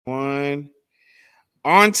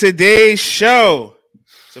On today's show,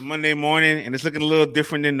 it's a Monday morning and it's looking a little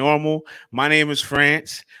different than normal. My name is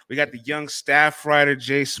France. We got the young staff writer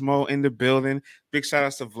Jay Smo in the building. Big shout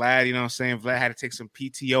outs to Vlad. You know what I'm saying? Vlad had to take some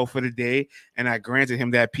PTO for the day, and I granted him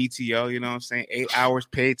that PTO. You know what I'm saying? 8 hours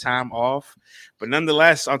paid time off. But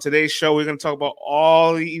nonetheless, on today's show, we're going to talk about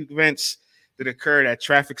all the events that occurred at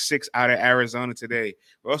Traffic 6 out of Arizona today.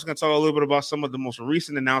 We're also going to talk a little bit about some of the most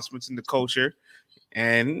recent announcements in the culture.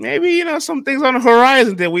 And maybe, some things on the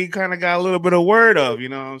horizon that we kind of got a little bit of word of, you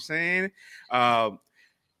know what I'm saying?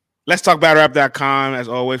 Let's talk BattleRap.com. As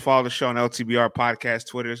always, follow the show on LTBR podcast,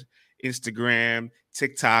 Twitter, Instagram,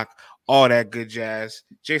 TikTok, all that good jazz.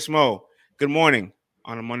 Jay Smo, good morning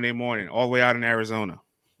on a Monday morning, all the way out in Arizona.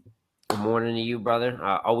 Good morning to you, brother.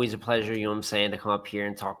 Always a pleasure, to come up here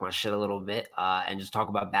and talk my shit a little bit and just talk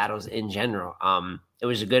about battles in general. It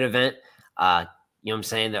was a good event.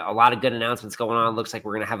 There are a lot of good announcements going on. Looks like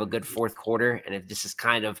we're going to have a good fourth quarter. And if this is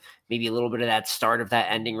kind of maybe a little bit of that start of that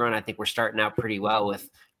ending run, I think we're starting out pretty well with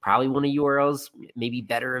probably one of URL's maybe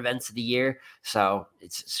better events of the year. So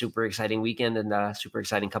it's a super exciting weekend and super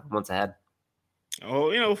exciting couple months ahead.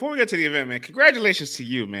 Oh, before we get to the event, man, congratulations to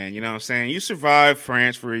you, man. You know what I'm saying? You survived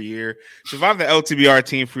France for a year, survived the LTBR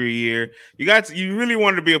team for a year. You really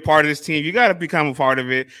wanted to be a part of this team. You got to become a part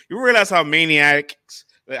of it. You realize how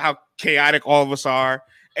how chaotic all of us are.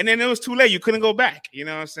 And then it was too late. You couldn't go back. You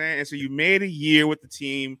know what I'm saying? And so you made a year with the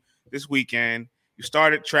team this weekend. You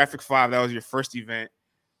started Traffic 5. That was your first event.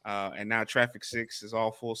 And now Traffic 6 is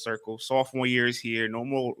all full circle. Sophomore year is here. No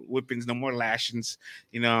more whippings, no more lashings.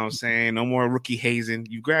 You know what I'm saying? No more rookie hazing.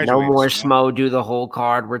 You graduated. No more Smo, do the whole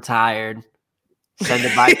card. We're tired. Send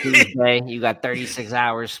it by Tuesday. You got 36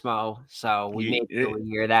 hours, Smo. So we made it through a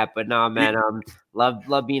year of that. But no, man,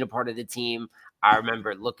 love being a part of the team. I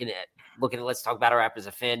remember looking at Let's Talk Battle Rap as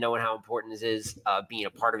a fan, knowing how important this is, being a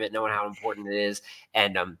part of it, knowing how important it is.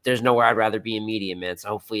 And there's nowhere I'd rather be in media, man. So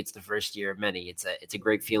hopefully it's the first year of many. It's a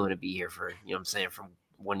great feeling to be here for, from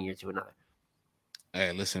one year to another.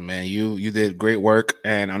 Hey, listen, man, you did great work.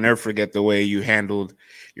 And I'll never forget the way you handled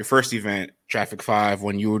your first event, Traffic 5,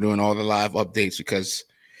 when you were doing all the live updates, because,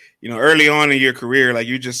 early on in your career, like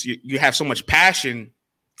you have so much passion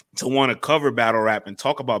to want to cover battle rap and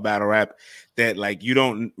talk about battle rap that like you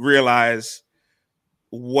don't realize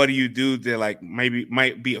what do you do that like maybe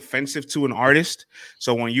might be offensive to an artist.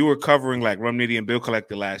 So when you were covering like Rum Nitty and Bill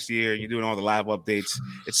Collector last year, and you're doing all the live updates,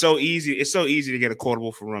 it's so easy to get a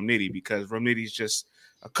quotable for Rum Nitty because Rum Nitty's just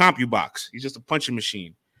a CompuBox. He's just a punching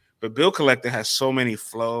machine. But Bill Collector has so many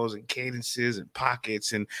flows and cadences and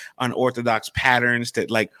pockets and unorthodox patterns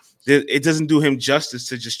that like it doesn't do him justice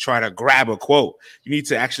to just try to grab a quote. You need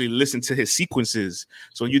to actually listen to his sequences.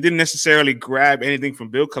 So you didn't necessarily grab anything from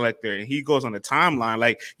Bill Collector, and he goes on the timeline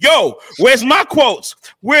like, "Yo, where's my quotes?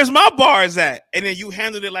 Where's my bars at?" And then you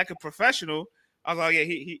handled it like a professional. I was like, "Yeah,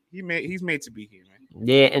 he's made to be here, man."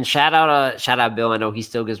 Yeah, and shout out Bill. I know he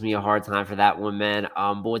still gives me a hard time for that one, man.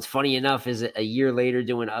 But what's funny enough is a year later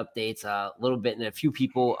doing updates a little bit, and a few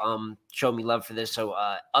people showed me love for this. So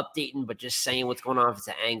updating, but just saying what's going on. If it's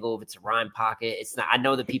an angle, if it's a rhyme pocket, it's not. I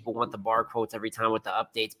know that people want the bar quotes every time with the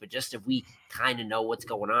updates, but just if we kind of know what's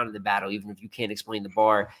going on in the battle, even if you can't explain the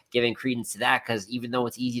bar, giving credence to that, because even though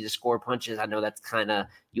it's easy to score punches, I know that's kind of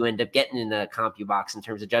you end up getting in the CompuBox in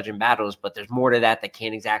terms of judging battles, but there's more to that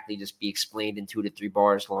can't exactly just be explained in 2 to 3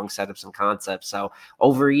 bars, long setups and concepts. So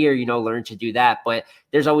over a year, learn to do that, but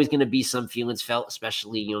there's always going to be some feelings felt,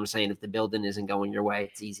 especially, if the building isn't going your way,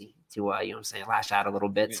 it's easy to, lash out a little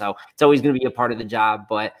bit. Yeah. So it's always going to be a part of the job,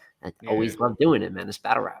 but I always love doing it, man. It's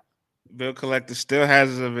battle rap. Bill Collector still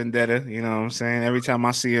has a vendetta. You know what I'm saying? Every time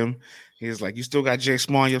I see him, he's like, "You still got Jay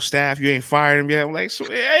Small on your staff? You ain't fired him yet?" I'm like,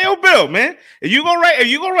 "Hey, yo, Bill, man, are you gonna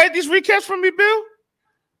write these recaps for me, Bill?"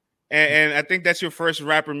 And I think that's your first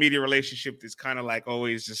rapper media relationship that's kind of like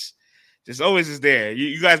always just always is there.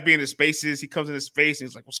 You guys be in the spaces. He comes in the space and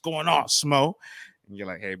he's like, "What's going on, Smo?" And you're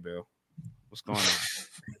like, "Hey, Bill, what's going on?"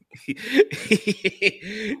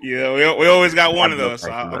 We always got one of those.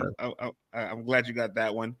 So I'm glad you got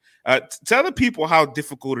that one. Tell the people how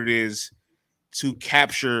difficult it is to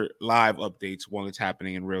capture live updates while it's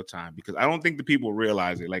happening in real time, because I don't think the people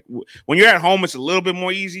realize it. Like when you're at home, it's a little bit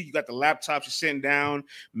more easy. You got the laptops, you're sitting down.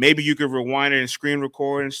 Maybe you could rewind it and screen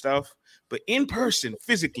record and stuff. But in person,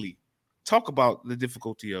 physically, talk about the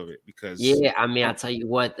difficulty of it. Because I'll tell you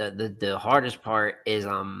what, the hardest part is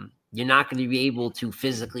you're not going to be able to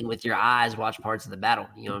physically with your eyes watch parts of the battle.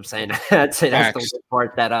 You know what I'm saying? I'd say that's the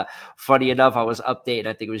part that funny enough, I was updating.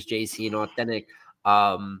 I think it was JC and Authentic.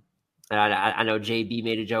 And I know JB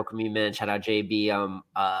made a joke with me, man. Shout out JB.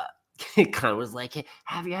 kind of was like, hey,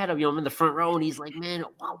 have your head up. I'm in the front row, and he's like, man,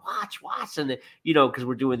 watch. And, because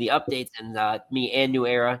we're doing the updates, and me and New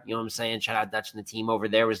Era, you know what I'm saying? Shout out Dutch and the team over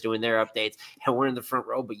there was doing their updates, and we're in the front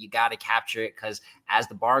row, but you got to capture it because as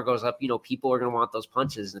the bar goes up, people are going to want those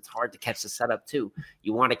punches, and it's hard to catch the setup too.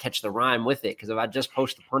 You want to catch the rhyme with it because if I just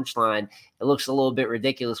post the punchline, it looks a little bit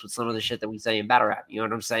ridiculous with some of the shit that we say in battle rap. You know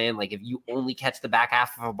what I'm saying? Like if you only catch the back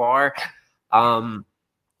half of a bar,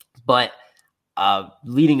 but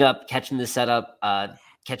leading up, catching the setup,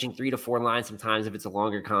 catching 3 to 4 lines sometimes if it's a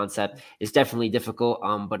longer concept is definitely difficult,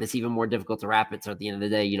 but it's even more difficult to wrap it. So at the end of the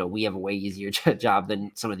day, we have a way easier job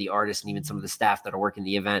than some of the artists and even some of the staff that are working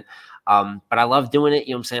the event. But I love doing it.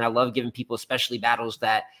 You know what I'm saying? I love giving people, especially battles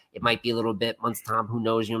that it might be a little bit months time. Who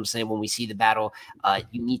knows? You know what I'm saying? When we see the battle,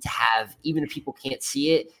 you need to have, even if people can't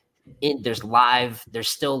see it, there's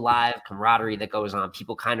still live camaraderie that goes on,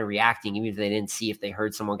 people kind of reacting even if they didn't see, if they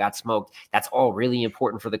heard someone got smoked. That's all really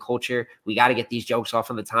important for the culture. We got to get these jokes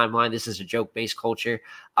off on the timeline. This is a joke-based culture.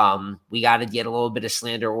 We got to get a little bit of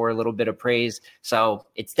slander or a little bit of praise. So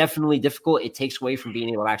it's definitely difficult. It takes away from being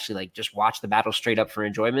able to actually like just watch the battle straight up for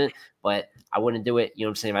enjoyment, but I wouldn't do it, you know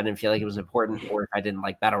what I'm saying, if I didn't feel like it was important or if I didn't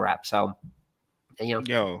like battle rap. So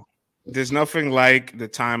yo, there's nothing like the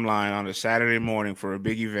timeline on a Saturday morning for a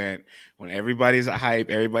big event when everybody's hype,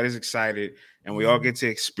 everybody's excited, and we all get to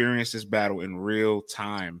experience this battle in real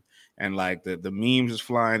time. And like the memes is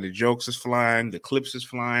flying, the jokes is flying, the clips is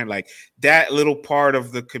flying. Like that little part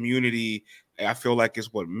of the community, I feel like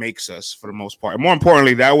is what makes us for the most part. And more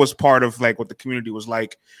importantly, that was part of like what the community was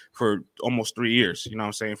like for almost 3 years. You know what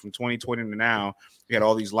I'm saying? From 2020 to now, we had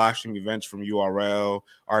all these live stream events from URL,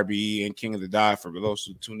 RBE, and King of the Dot. For those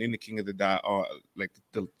who tuned in to King of the Dot, like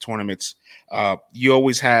the tournaments, you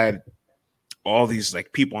always had all these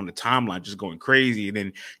like people on the timeline just going crazy, and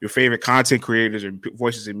then your favorite content creators or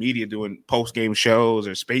voices in media doing post-game shows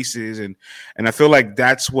or spaces, and I feel like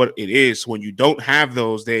that's what it is when you don't have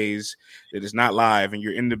those days that is not live and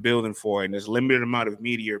you're in the building for it, and there's a limited amount of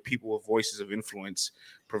media or people with voices of influence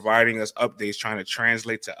providing us updates, trying to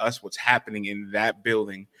translate to us what's happening in that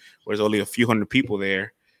building where there's only a few hundred people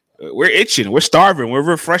there. We're itching. We're starving. We're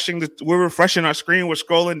refreshing our screen. We're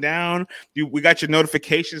scrolling down. We got your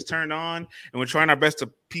notifications turned on, and we're trying our best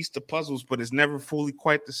to piece the puzzles, but it's never fully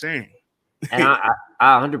quite the same. And I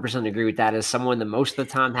 100% agree with that as someone that most of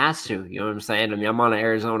the time has to, you know what I'm saying? I mean, I'm on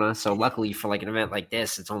Arizona, so luckily for like an event like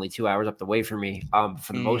this, it's only 2 hours up the way from me.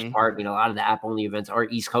 For the most part, a lot of the app only events are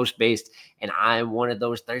East Coast based, and I'm one of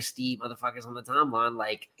those thirsty motherfuckers on the timeline.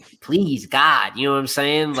 Like, please, God, you know what I'm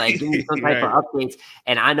saying? Like, give me some type of updates.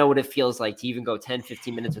 And I know what it feels like to even go 10,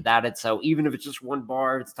 15 minutes without it. So even if it's just one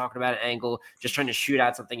bar, it's talking about an angle, just trying to shoot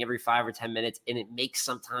out something every 5 or 10 minutes, and it makes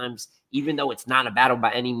sometimes, even though it's not a battle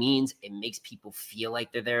by any means, it makes people feel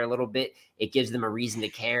like they're there a little bit. It gives them a reason to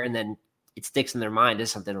care, and then it sticks in their mind as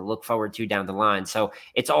something to look forward to down the line. So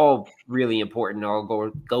it's all really important. It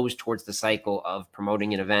all goes towards the cycle of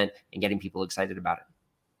promoting an event and getting people excited about it.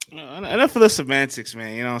 Enough of the semantics,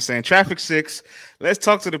 man. You know what I'm saying? Traffic 6, let's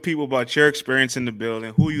talk to the people about your experience in the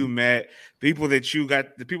building, who you met, people that you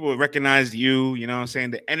got, the people that recognized you, you know what I'm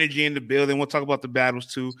saying? The energy in the building. We'll talk about the battles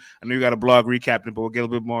too. I know you got a blog recapping, but we'll get a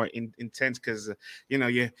little bit more intense because,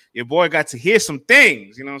 your boy got to hear some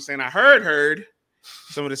things. You know what I'm saying? I heard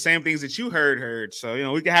some of the same things that you heard.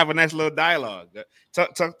 So, we can have a nice little dialogue. Tell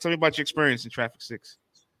me about your experience in Traffic 6.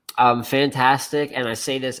 Fantastic. And I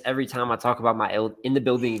say this every time I talk about my in the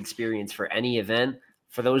building experience for any event.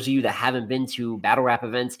 For those of you that haven't been to battle rap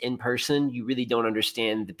events in person, you really don't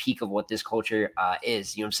understand the peak of what this culture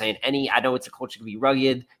is. You know what I'm saying? I know it's a culture to be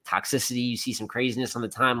rugged, toxicity. You see some craziness on the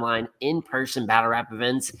timeline. In-person battle rap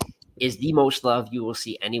events is the most love you will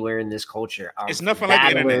see anywhere in this culture. It's nothing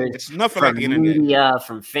like the internet. It's nothing like the internet. Media,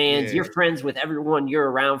 from fans. Yeah. You're friends with everyone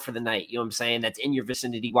you're around for the night. You know what I'm saying? That's in your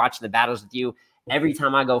vicinity watching the battles with you. Every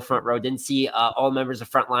time I go front row, didn't see all members of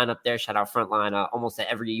Frontline up there. Shout out Frontline, almost at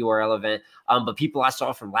every URL event. But people I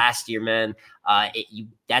saw from last year, man,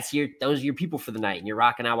 those are your people for the night. And you're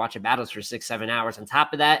rocking out watching battles for 6-7 hours. On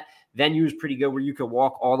top of that, venue is pretty good where you could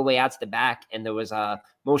walk all the way out to the back, and there was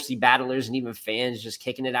mostly battlers and even fans just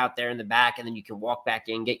kicking it out there in the back, and then you can walk back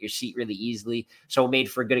in, get your seat really easily. So it made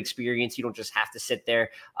for a good experience. You don't just have to sit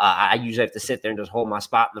there. I usually have to sit there and just hold my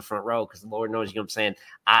spot in the front row because the Lord knows, you know what I'm saying,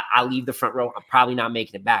 I leave the front row, I'm probably not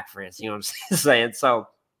making it back, for instance, you know what I'm saying? So,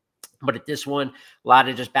 but at this one, a lot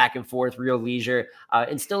of just back and forth, real leisure,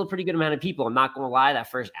 and still a pretty good amount of people. I'm not going to lie,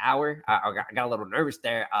 that first hour, I got a little nervous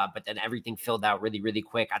there, but then everything filled out really, really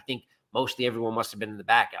quick. I think mostly everyone must have been in the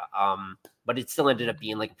back, but it still ended up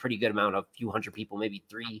being like a pretty good amount of few hundred people, maybe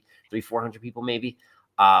 400 people maybe.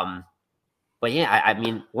 But yeah, I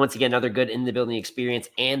mean, once again, another good in the building experience,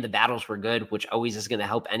 and the battles were good, which always is going to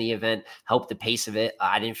help any event, help the pace of it.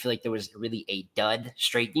 I didn't feel like there was really a dud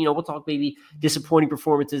straight. We'll talk maybe disappointing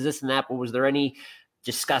performances, this and that, but was there any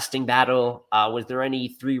disgusting battle? Was there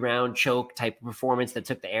any 3-round choke type of performance that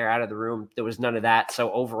took the air out of the room? There was none of that.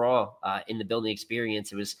 So overall, in the building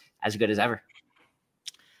experience, it was as good as ever.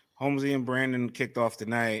 Holmesy and Brandon kicked off the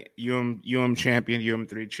night. UM champion,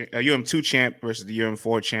 UM2 champ versus the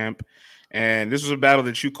UM4 champ. And this was a battle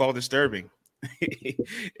that you called disturbing.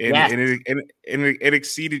 Yes. and it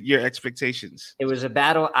exceeded your expectations. It was a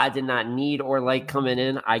battle I did not need or like coming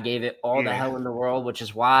in. I gave it all the hell in the world, which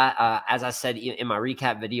is why, as I said in my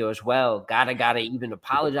recap video as well, gotta even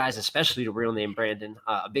apologize, especially to real name Brandon.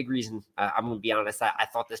 A big reason, I'm going to be honest, I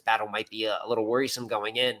thought this battle might be a little worrisome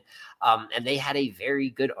going in. And they had a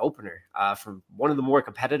very good opener from one of the more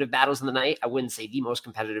competitive battles in the night. I wouldn't say the most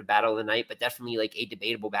competitive battle of the night, but definitely like a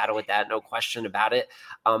debatable battle with that, no question about it.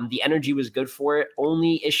 The energy was good for it.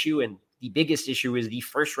 Only issue, and the biggest issue, is the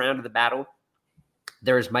first round of the battle.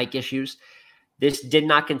 There was mic issues. This did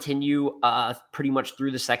not continue pretty much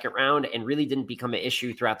through the second round and really didn't become an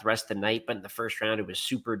issue throughout the rest of the night. But in the first round, it was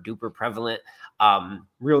super duper prevalent.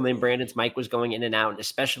 Real name Brandon's mic was going in and out, and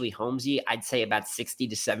especially Holmesy. I'd say about 60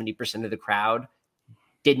 to 70% of the crowd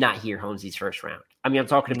did not hear Holmesy's first round. I mean, I'm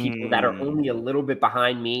talking to people that are only a little bit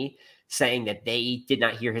behind me saying that they did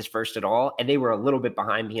not hear his first at all, and they were a little bit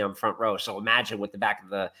behind me on front row. So imagine what the back of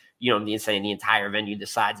the entire venue, the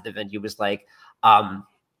sides of the venue was like.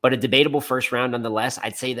 But a debatable first round nonetheless.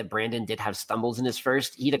 I'd say that Brandon did have stumbles in his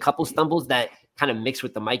first. He had a couple stumbles that kind of mixed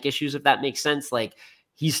with the mic issues, if that makes sense. Like,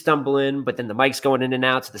 he's stumbling, but then the mic's going in and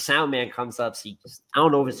out. So the sound man comes up. So I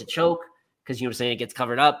don't know if it's a choke, because it gets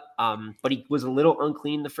covered up. But he was a little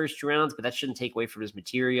unclean the first 2 rounds, but that shouldn't take away from his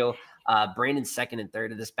material. Brandon's second and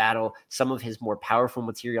third of this battle, some of his more powerful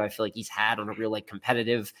material I feel like he's had on a real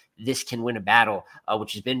competitive, this can win a battle,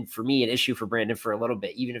 which has been for me an issue for Brandon for a little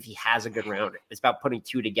bit. Even if he has a good round, it's about putting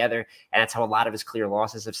 2 together, and that's how a lot of his clear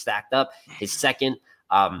losses have stacked up. His second,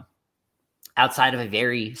 outside of a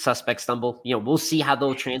very suspect stumble, we'll see how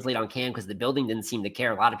they'll translate on cam, because the building didn't seem to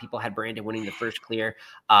care. A lot of people had Brandon winning the first clear.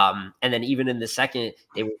 And then even in the second,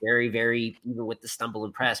 they were very, very, even with the stumble,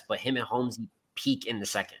 impressed. But him and Holmesy peak in the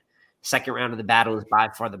second round of the battle is by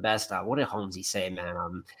far the best. What did Holmesy say,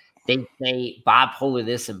 man? They say bipolar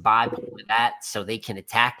this and bipolar that so they can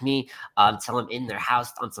attack me. Tell them in their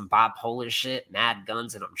house on some bipolar shit, mad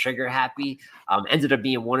guns, and I'm trigger happy. Ended up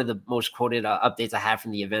being one of the most quoted updates I had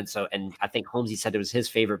from the event. So, and I think Holmesy said it was his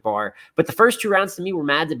favorite bar. But the first 2 rounds to me were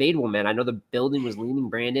mad debatable, man. I know the building was leaning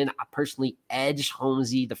Brandon. I personally edged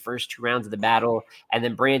Holmesy the first 2 rounds of the battle. And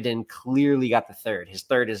then Brandon clearly got the third. His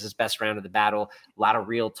third is his best round of the battle. A lot of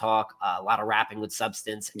real talk, a lot of rapping with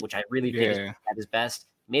substance, which I really think is at his best.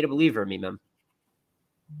 Made a believer of me, man.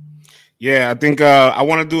 Yeah, I think I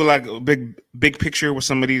want to do like a big picture with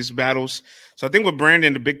some of these battles. So I think with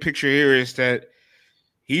Brandon, the big picture here is that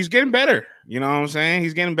he's getting better. You know what I'm saying?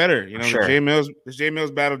 He's getting better. Sure. The J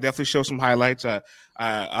Mills battle definitely showed some highlights.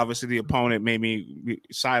 Obviously the opponent made me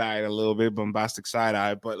side-eyed a little bit, bombastic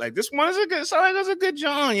side-eye. But like this one is sound like it was a good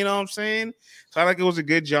John. You know what I'm saying? Sound like it was a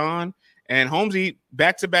good John. And Holmesy,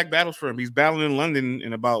 back-to-back battles for him. He's battling in London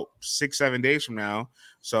in about 6-7 days from now.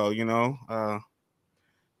 So,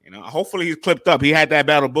 hopefully he's clipped up. He had that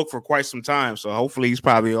battle booked for quite some time. So hopefully he's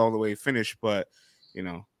probably all the way finished. But,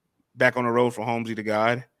 back on the road for Holmesy the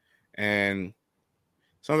God. And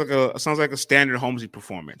sounds like a standard Holmesy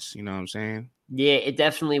performance. You know what I'm saying? Yeah, it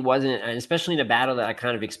definitely wasn't, and especially in a battle that I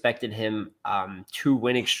kind of expected him to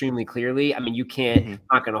win extremely clearly. I mean, you can't,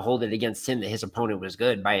 not going to hold it against him that his opponent was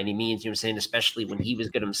good by any means, I'm saying, especially when he was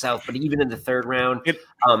good himself. But even in the third round,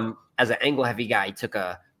 as an angle heavy guy, he took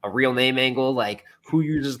a real name angle, like who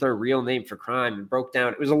uses their real name for crime, and broke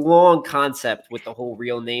down. It was a long concept with the whole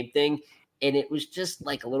real name thing. And it was just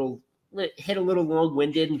like hit a little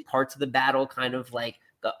long-winded in parts of the battle, kind of like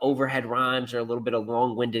the overhead rhymes or a little bit of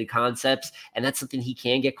long-winded concepts. And that's something he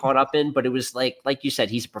can get caught up in. But it was like you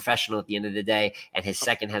said, he's a professional at the end of the day. And his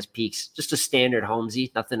second has peaks, just a standard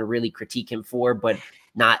Holmesy, nothing to really critique him for, but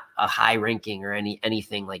not a high ranking or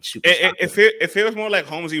anything like super. If it was more like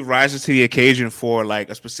Holmesy rises to the occasion for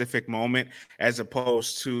like a specific moment, as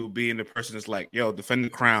opposed to being the person that's like, yo, defend the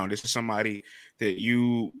crown. This is somebody that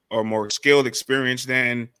you are more skilled, experienced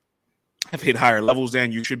than, have hit higher levels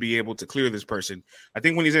than, you should be able to clear this person. I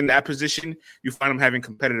think when he's in that position, you find him having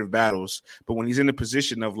competitive battles. But when he's in the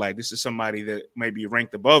position of like, this is somebody that might be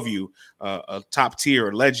ranked above you, a top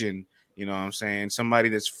tier legend, you know what I'm saying? Somebody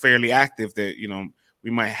that's fairly active that, we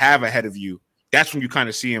might have ahead of you. That's when you kind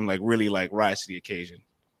of see him like really like rise to the occasion.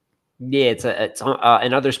 Yeah, it's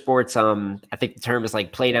in other sports. I think the term is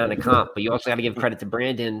like play down to comp, but you also got to give credit to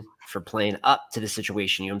Brandon for playing up to the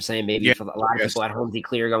situation. You know what I'm saying? Maybe Yeah. for a lot of Yes. people at home, he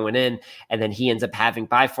clear going in, and then he ends up having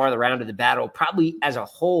by far the round of the battle, probably as a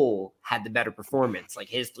whole, had the better performance. Like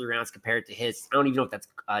his 3 rounds compared to his, I don't even know if that's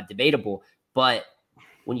debatable, but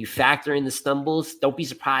when you factor in the stumbles, don't be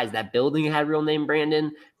surprised that building had real name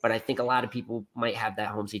Brandon, but I think a lot of people might have that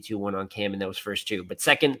Holmesy 2-1 on Cam in those first 2. But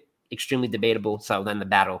second, extremely debatable. So then the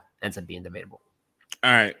battle ends up being debatable.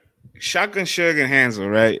 All right. Shotgun Suge and Hansel,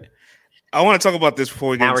 right? I want to talk about this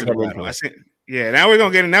before we get into the battle. Now we're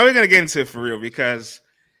gonna get into it for real, because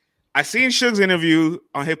I seen Suge's interview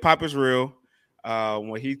on Hip Hop Is Real,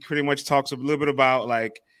 where he pretty much talks a little bit about,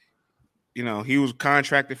 like, you know, he was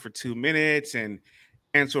contracted for 2 minutes and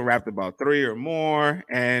Hansel rapped about 3 or more.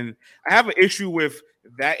 And I have an issue with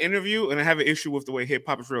that interview, and I have an issue with the way Hip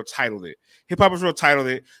Hop Is Real titled it. Hip Hop Is Real titled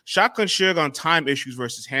it Shotgun Suge on Time Issues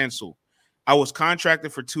versus Hansel. I was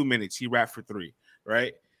contracted for 2 minutes. He rapped for 3,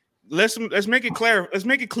 right? Let's make it clear. Let's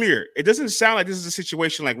make it clear. It doesn't sound like this is a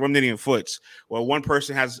situation like Rum Nitty and Foots, where one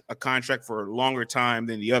person has a contract for a longer time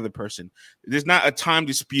than the other person. There's not a time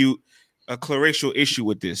dispute, a clear-racial issue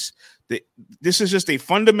with this. This is just a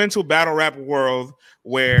fundamental battle rap world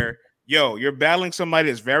where, you're battling somebody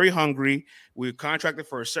that's very hungry. We're contracted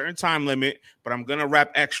for a certain time limit, but I'm gonna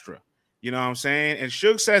rap extra. You know what I'm saying? And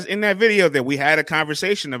Suge says in that video that we had a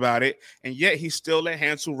conversation about it, and yet he still let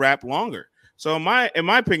Hansel rap longer. So in my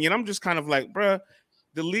opinion, I'm just kind of like, bruh,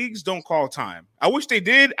 the leagues don't call time. I wish they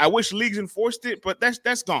did. I wish leagues enforced it, but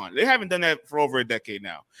that's gone. They haven't done that for over a decade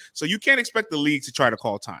now. So you can't expect the league to try to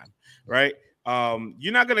call time, right?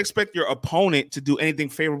 You're not going to expect your opponent to do anything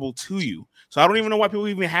favorable to you. So I don't even know why people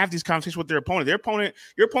even have these conversations with their opponent.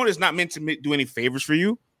 Your opponent is not meant to do any favors for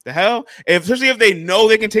you. The hell? Especially if they know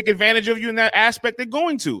they can take advantage of you in that aspect, they're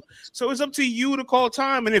going to. So it's up to you to call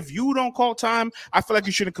time. And if you don't call time, I feel like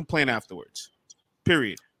you shouldn't complain afterwards.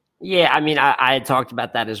 Period. Yeah, I mean, I had talked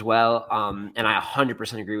about that as well. And I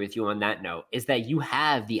 100% agree with you on that note, is that you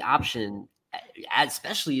have the option,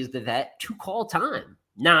 especially as the vet, to call time.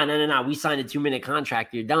 No. We signed a 2-minute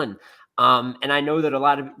contract. You're done. And I know that a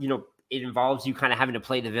lot of, it involves you kind of having to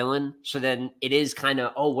play the villain. So then it is kind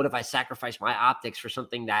of, what if I sacrifice my optics for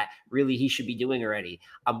something that really he should be doing already?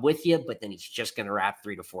 I'm with you, but then he's just going to rap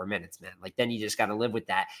 3 to 4 minutes, man. Like, then you just got to live with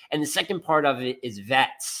that. And the second part of it is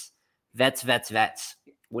vets.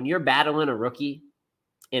 When you're battling a rookie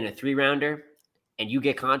in a 3-rounder and you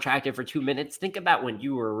get contracted for 2 minutes, think about when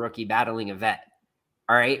you were a rookie battling a vet.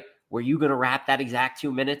 All right. Were you going to rap that exact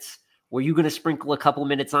 2 minutes? Were you going to sprinkle a couple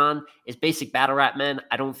minutes on? It's basic battle rap, man.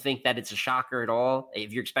 I don't think that it's a shocker at all.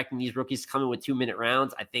 If you're expecting these rookies to come in with 2-minute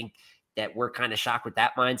rounds, I think that we're kind of shocked with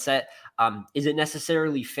that mindset. Is it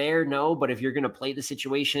necessarily fair? No, but if you're going to play the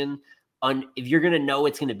situation, if you're going to know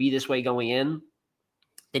it's going to be this way going in,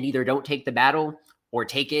 then either don't take the battle or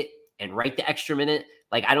take it and write the extra minute.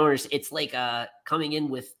 Like, I don't understand. It's like coming in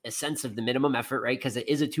with a sense of the minimum effort, right? Because it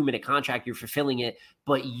is a 2-minute contract. You're fulfilling it,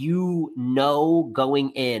 but you know going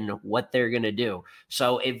in what they're going to do.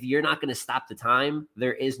 So if you're not going to stop the time,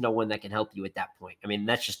 there is no one that can help you at that point. I mean,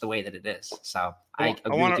 that's just the way that it is. So I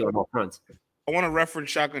agree with you on all fronts. I want to reference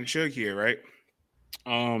Shotgun Suge here, right?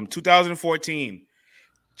 2014,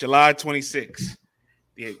 July 26th,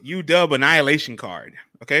 the UW Annihilation card,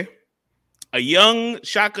 okay? A young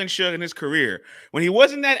Shotgun Suge in his career, when he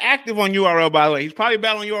wasn't that active on URL, by the way, he's probably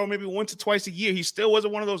battling URL maybe once or twice a year. He still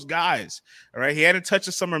wasn't one of those guys. All right. He hadn't touched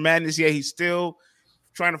the Summer Madness yet. He's still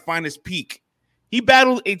trying to find his peak. He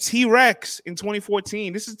battled a T-Rex in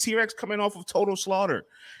 2014. This is T-Rex coming off of Total Slaughter.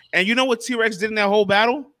 And you know what T-Rex did in that whole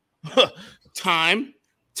battle? Time.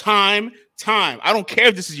 I don't care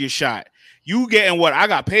if this is your shot. You getting what I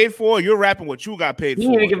got paid for. You're rapping what you got paid for. You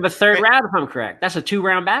didn't even give him a third round if I'm correct. That's a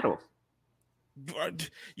 2-round battle.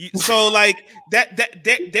 So like that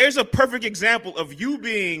there's a perfect example of you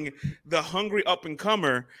being the hungry up and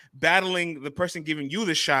comer battling the person giving you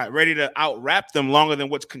the shot, ready to out rap them longer than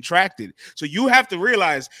what's contracted. So you have to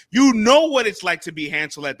realize, you know what it's like to be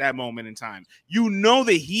Hansel at that moment in time. You know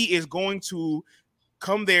that he is going to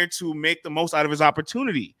come there to make the most out of his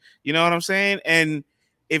opportunity. You know what I'm saying? And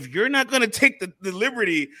if you're not going to take the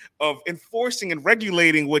liberty of enforcing and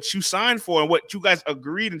regulating what you signed for and what you guys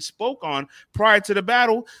agreed and spoke on prior to the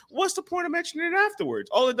battle, what's the point of mentioning it afterwards?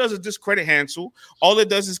 All it does is discredit Hansel. All it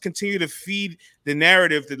does is continue to feed the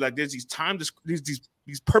narrative that like there's these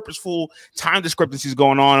purposeful time discrepancies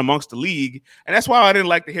going on amongst the league. And that's why I didn't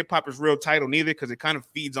like the Hip Hop Is Real title neither, because it kind of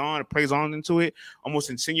feeds on, it plays on into it, almost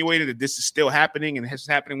insinuated that this is still happening and it's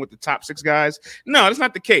happening with the top 6 guys. No, that's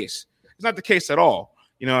not the case. It's not the case at all.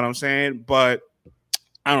 You know what I'm saying? But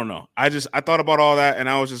I don't know. I thought about all that and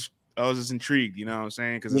I was just I was just intrigued. You know what I'm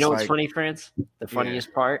saying? Because You it's know what's like, funny, France? The yeah,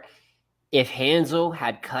 funniest part, if Hansel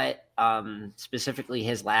had cut specifically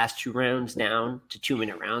his last 2 rounds down to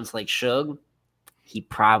 2-minute rounds like Suge, he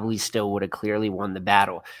probably still would have clearly won the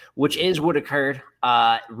battle, which is what occurred.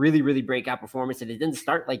 Really, really breakout performance, and it didn't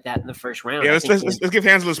start like that in the first round. yeah. I Let's think let's, let's give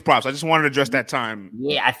Hansel his props. I just wanted to address that time.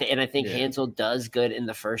 Yeah, I think Yeah. Hansel does good in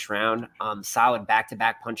the first round. Solid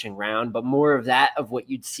back-to-back punching round, but more of that of what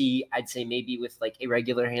you'd see, I'd say maybe with like a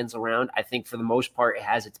regular Hansel round. I think for the most part, it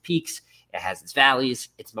has its peaks, it has its valleys,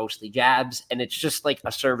 it's mostly jabs, and it's just like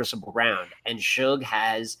a serviceable round. And Suge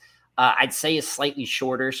has, I'd say, is slightly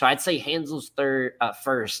shorter. So I'd say Hansel's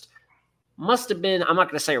first must have been, I'm not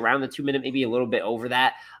going to say around the 2 minute, maybe a little bit over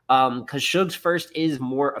that. Because Suge's first is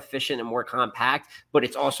more efficient and more compact, but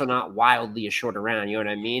it's also not wildly a shorter round. You know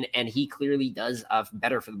what I mean? And he clearly does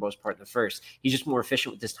better for the most part in the first. He's just more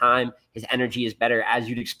efficient with his time. His energy is better, as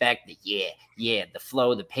you'd expect. The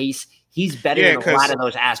flow, the pace. He's better in a lot of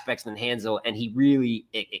those aspects than Hansel, and he really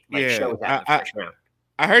shows that in the first round.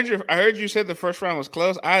 I heard you said the first round was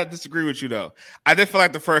close. I disagree with you though. I did feel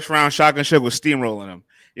like the first round Shotgun Suge was steamrolling him.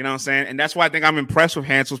 You know what I'm saying? And that's why I think I'm impressed with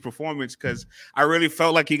Hansel's performance, because I really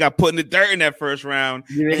felt like he got put in the dirt in that first round.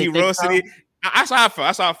 Really, and he roasted it. That's how I felt.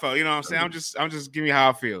 That's how I felt. You know what I'm saying? I'm just giving you how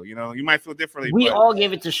I feel. You know, you might feel differently. We all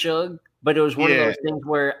gave it to Suge, but it was one of those things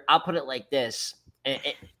where I'll put it like this.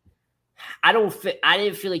 I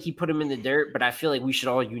didn't feel like he put him in the dirt, but I feel like we should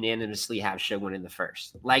all unanimously have Suge win in the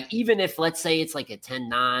first. Like, even if, let's say it's like a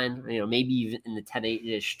 10-9, maybe even in the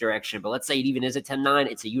 10-8-ish direction, but let's say it even is a 10-9,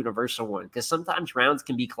 it's a universal one. Because sometimes rounds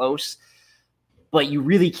can be close, but you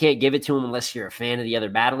really can't give it to him unless you're a fan of the other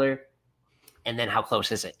battler. And then how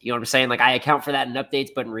close is it? You know what I'm saying? Like, I account for that in updates,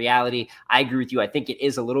 but in reality, I agree with you. I think it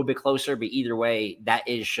is a little bit closer, but either way, that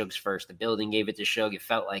is Suge's first. The building gave it to Suge. It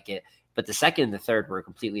felt like it. But the second and the third were a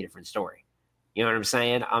completely different story. You know what I'm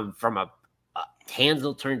saying?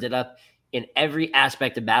 Hansel turned it up in every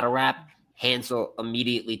aspect of battle rap. Hansel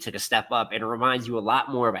immediately took a step up, and it reminds you a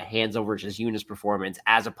lot more of a Hansel versus Eunice performance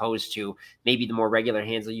as opposed to maybe the more regular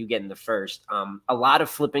Hansel you get in the first. A lot of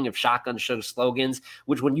flipping of Shotgun Suge slogans,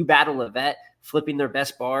 which when you battle a vet, flipping their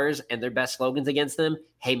best bars and their best slogans against them,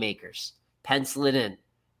 haymakers, pencil it in.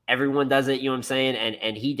 Everyone does it, you know what I'm saying?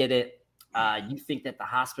 And he did it. You think that the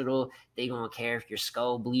hospital, they gonna care if your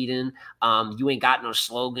skull bleeding. You ain't got no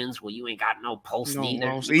slogans. Well, you ain't got no pulse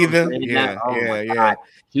either. Yeah.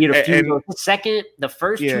 He had a few. The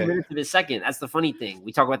first 2 minutes of his second. That's the funny thing.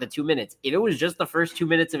 We talk about the 2 minutes. If it was just the first 2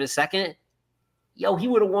 minutes of his second, he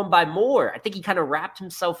would have won by more. I think he kind of wrapped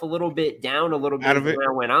himself a little bit down a little bit as the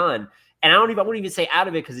round went on. And I wouldn't even say out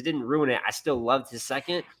of it because it didn't ruin it. I still loved his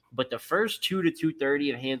second, but the first 2 to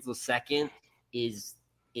 2:30 of Hansel's second is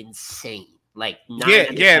insane. Like, but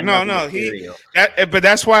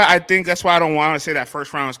that's why I don't want to say that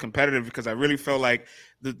first round is competitive, because I really feel like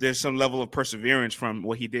there's some level of perseverance from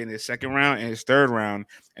what he did in his second round and his third round,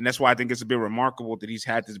 and that's why I think it's a bit remarkable that he's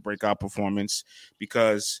had this breakout performance,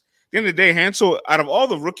 because at the end of the day, Hansel, out of all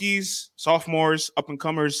the rookies, sophomores, up and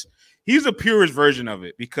comers, he's the purest version of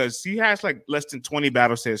it, because he has like less than 20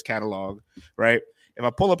 battles to his catalog, right? If I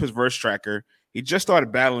pull up his verse tracker, he just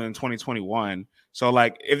started battling in 2021. So,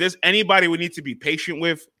 like, if there's anybody we need to be patient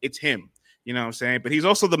with, it's him. You know what I'm saying? But he's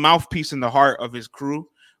also the mouthpiece in the heart of his crew.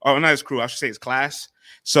 Or not his crew, I should say his class.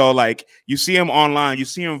 So, like, you see him online, you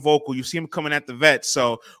see him vocal, you see him coming at the vets.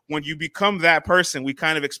 So when you become that person, we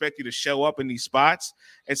kind of expect you to show up in these spots.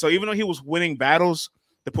 And so even though he was winning battles,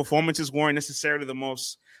 the performances weren't necessarily the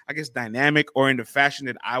most, I guess, dynamic or in the fashion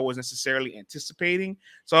that I was necessarily anticipating.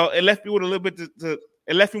 So it left me with a little bit,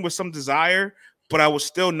 it left me with some desire, but I was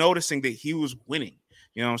still noticing that he was winning.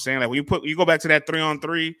 You know what I'm saying? Like, when you go back to that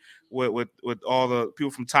 3-on-3 with all the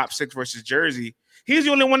people from Top 6 versus Jersey, he's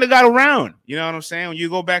the only one that got around. You know what I'm saying? When you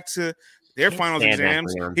go back to their finals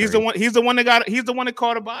exams, he's the one that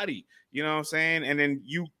caught a body. You know what I'm saying? And then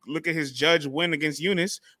you look at his Judge win against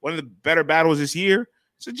Eunice, one of the better battles this year.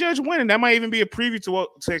 It's a Judge win, and that might even be a preview to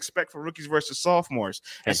what to expect for rookies versus sophomores.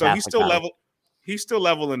 And so he's still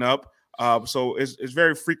leveling up. So it's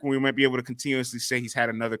very frequent we might be able to continuously say he's had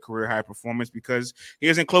another career high performance, because he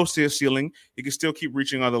isn't close to his ceiling. He can still keep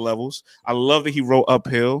reaching other levels. I love that he wrote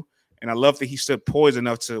uphill, and I love that he stood poised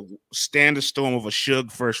enough to stand the storm of a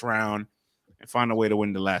Suge first round and find a way to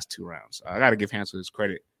win the last 2 rounds. I got to give Hansel his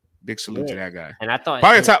credit. Big salute to that guy. And I thought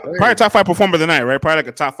probably top 5 performer of the night, right? Probably like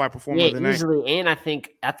a top 5 performer of the night. Easily. And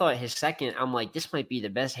I thought his second, I'm like, this might be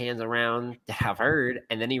the best hands around that I've heard.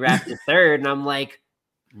 And then he wrapped his third, and I'm like,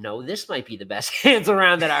 no, this might be the best Hansel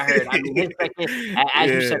round that I heard. I mean, his second, as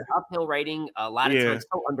you said, uphill writing, a lot of times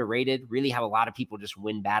so underrated, really how a lot of people just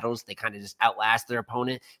win battles. They kind of just outlast their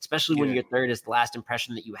opponent, especially when your third is the last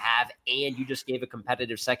impression that you have and you just gave a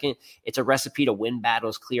competitive second. It's a recipe to win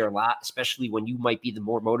battles clear a lot, especially when you might be the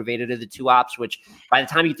more motivated of the two ops, which by the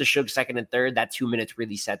time you get to Suge second and third, that 2 minutes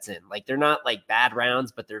really sets in. Like, they're not like bad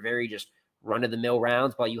rounds, but they're very just run-of-the-mill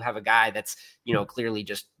rounds, while you have a guy that's, clearly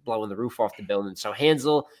just blowing the roof off the building. So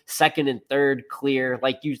Hansel, second and third, clear.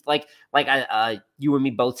 Like you and me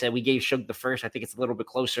both said, we gave Suge the first. I think it's a little bit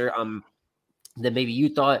closer than maybe you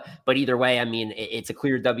thought. But either way, I mean, it's a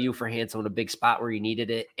clear W for Hansel in a big spot where you needed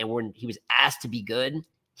it. And when he was asked to be good,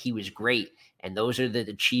 he was great. And those are the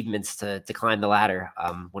achievements to climb the ladder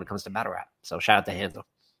when it comes to battle rap. So shout out to Hansel.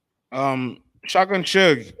 Shotgun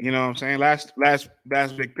Suge, you know what I'm saying? Last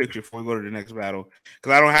big picture before we go to the next battle.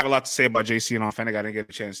 Because I don't have a lot to say about JC and Authentic. I didn't get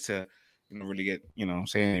a chance to really get,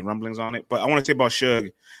 say any rumblings on it. But I want to say about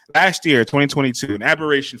Suge. Last year, 2022, an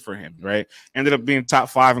aberration for him, right? Ended up being top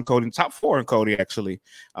 5 in Cody, top 4 in Cody, actually.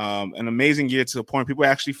 An amazing year to the point people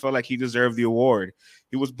actually felt like he deserved the award.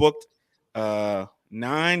 He was booked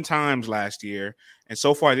 9 times last year. And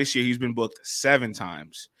so far this year, he's been booked 7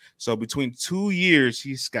 times. So between 2 years,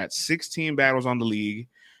 he's got 16 battles on the league.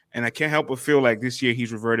 And I can't help but feel like this year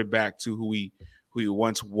he's reverted back to who he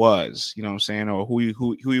once was, you know what I'm saying? Or who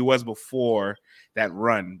he was before that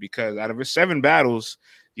run. Because out of his 7 battles,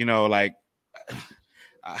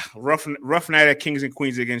 rough night at Kings and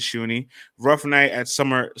Queens against Shuni, rough night at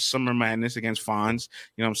Summer Madness against Fonz.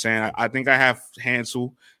 You know what I'm saying? I think I have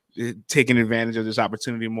Hansel taking advantage of this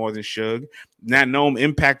opportunity more than Suge. That Gnome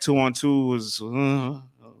Impact 2-on-2 was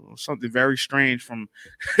something very strange from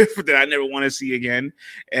that I never want to see again.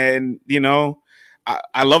 And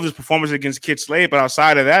I love his performance against Kid Slade, but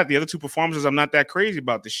outside of that, the other 2 performances I'm not that crazy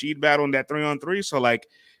about. The Sheed battle and that 3-on-3. So like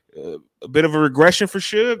a bit of a regression for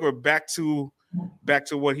Suge, or back to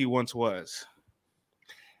what he once was.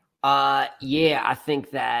 Yeah, I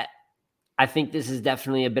think this is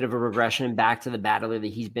definitely a bit of a regression back to the battler that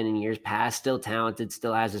he's been in years past. Still talented,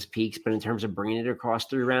 still has his peaks, but in terms of bringing it across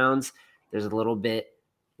 3 rounds, there's a little bit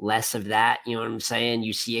less of that. You know what I'm saying?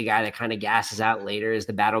 You see a guy that kind of gasses out later as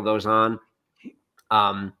the battle goes on.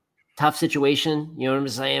 Tough situation, you know what I'm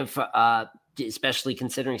saying? For, especially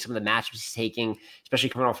considering some of the matchups he's taking, especially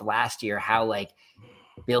coming off of last year, how like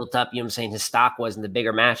built up, you know what I'm saying, his stock was in the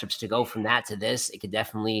bigger matchups. To go from that to this, it could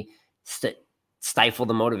definitely stifle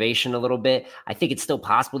the motivation a little bit. I think it's still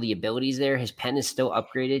possible. The ability's there. His pen is still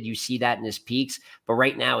upgraded. You see that in his peaks, but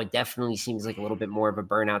right now it definitely seems like a little bit more of a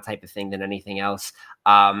burnout type of thing than anything else.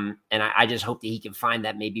 And I just hope that he can find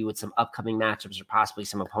that maybe with some upcoming matchups or possibly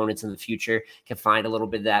some opponents in the future can find a little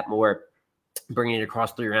bit of that more, bringing it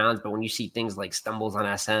across 3 rounds. But when you see things like stumbles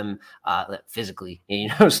on SM physically,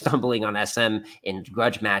 stumbling on SM in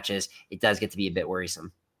grudge matches, it does get to be a bit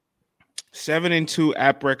worrisome. 7-2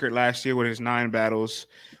 app record last year with his 9 battles.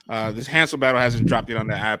 This Hansel battle hasn't dropped yet on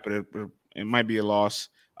the app, but it might be a loss.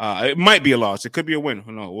 It might be a loss. It could be a win.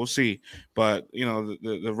 Who knows? We'll see. But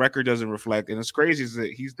the record doesn't reflect. And it's crazy is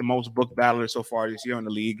that he's the most booked battler so far this year in the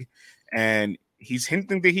league, and he's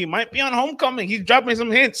hinting that he might be on Homecoming. He's dropping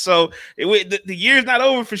some hints. So the year's not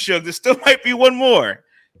over for Suge. There still might be one more.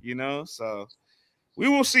 So. We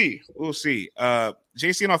will see. We'll see.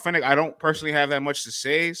 JC and Authentic, I don't personally have that much to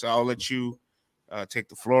say, so I'll let you take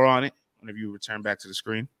the floor on it whenever you return back to the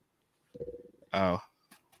screen. Time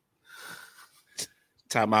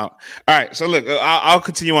out. All right, so look, I'll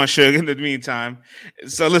continue on Suge in the meantime.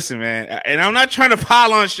 So listen, man, and I'm not trying to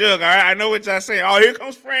pile on Suge, all right? I know what y'all say. Oh, here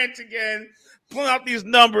comes France again, pulling out these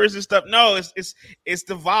numbers and stuff. No, it's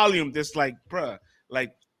the volume that's like, bruh,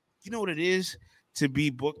 like, you know what it is? To be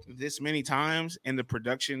booked this many times and the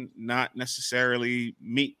production not necessarily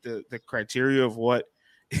meet the criteria of what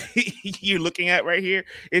you're looking at right here.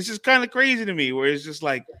 It's just kind of crazy to me, where it's just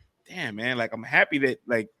like, damn, man, like I'm happy that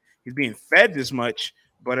like he's being fed this much,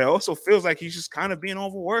 but it also feels like he's just kind of being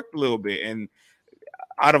overworked a little bit. And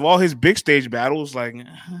out of all his big stage battles, like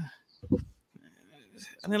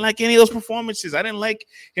I didn't like any of those performances. I didn't like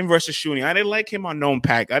him versus Shuni. I didn't like him on Gnome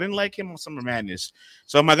Pack. I didn't like him on Summer Madness.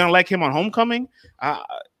 So am I gonna like him on Homecoming? I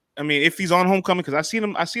mean, if he's on Homecoming, because I seen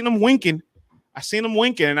him winking.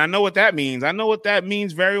 And I know what that means. I know what that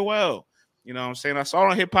means very well. You know what I'm saying? I saw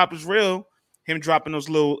it on Hip Hop Is Real, him dropping those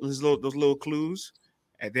little clues.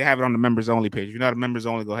 And they have it on the members only page. If you're not a members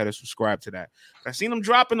only, go ahead and subscribe to that. I seen him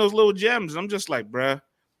dropping those little gems. I'm just like, bruh,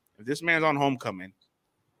 if this man's on Homecoming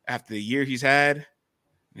after the year he's had,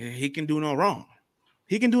 he can do no wrong.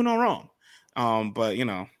 But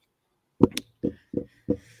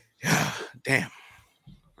damn.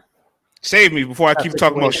 Save me before I keep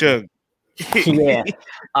talking about Suge. Yeah.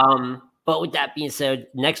 But with that being said,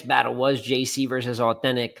 next battle was JC versus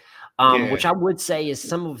Authentic, which I would say is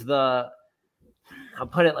some of the. I'll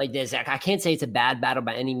put it like this. I can't say it's a bad battle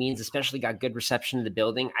by any means, especially got good reception in the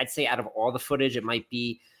building. I'd say out of all the footage, it might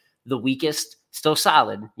be the weakest, still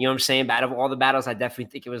solid. You know what I'm saying? But out of all the battles, I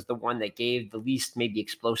definitely think it was the one that gave the least maybe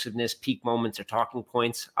explosiveness, peak moments, or talking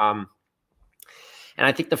points. And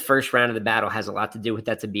I think the first round of the battle has a lot to do with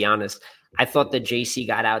that, to be honest. I thought that JC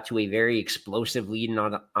got out to a very explosive lead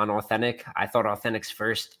on Authentic. I thought Authentic's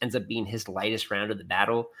first ends up being his lightest round of the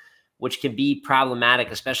battle, which can be problematic,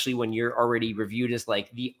 especially when you're already reviewed as like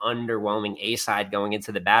the underwhelming A side going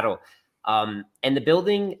into the battle. And the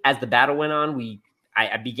building, as the battle went on,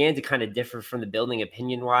 I began to kind of differ from the building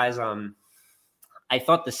opinion wise. I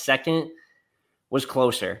thought the second was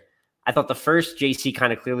closer. I thought the first JC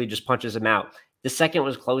kind of clearly just punches him out. The second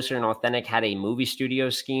was closer, and Authentic had a movie studio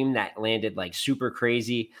scheme that landed like super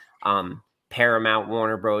crazy. Paramount,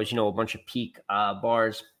 Warner Bros, a bunch of peak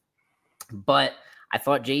bars. But I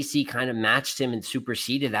thought JC kind of matched him and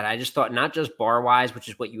superseded that. I just thought not just bar-wise, which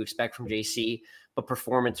is what you expect from JC, but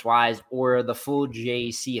performance-wise or the full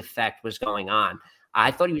JC effect was going on. I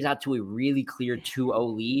thought he was out to a really clear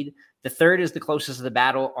 2-0 lead. The third is the closest of the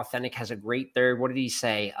battle. Authentic has a great third. What did he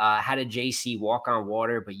say? How did JC walk on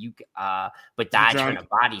water, but died trying to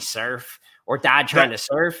body surf or died trying to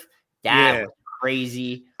surf? That was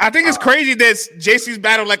crazy. I think it's crazy that JC's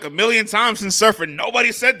battled like a million times since surfing.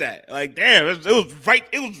 Nobody said that. Like, damn, it was right.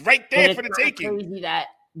 It was right there for the taking. Crazy that.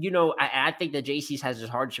 I think that JC's has his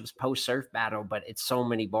hardships post-surf battle, but it's so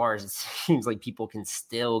many bars. It seems like people can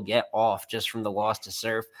still get off just from the loss to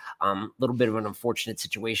surf. A little bit of an unfortunate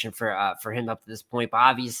situation for him up to this point. But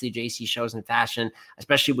obviously, JC shows in fashion,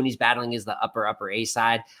 especially when he's battling as the upper A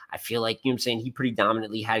side. I feel like, you know what I'm saying, he pretty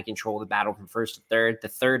dominantly had control of the battle from first to third. The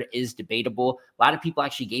third is debatable. A lot of people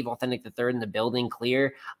actually gave Authentic the third in the building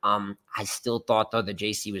clear. I still thought, though, that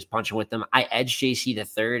JC was punching with them. I edged JC the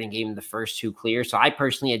third and gave him the first two clear. So I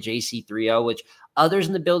personally at JC 3-0, which others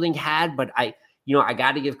in the building had, but I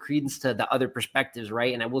got to give credence to the other perspectives,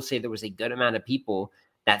 right? And I will say there was a good amount of people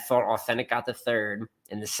that thought Authentic got the third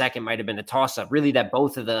and the second might have been a toss-up. Really, that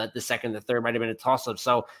both of the second and the third might have been a toss-up.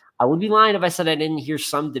 So I would be lying if I said I didn't hear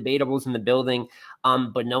some debatables in the building.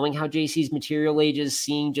 But knowing how JC's material age is,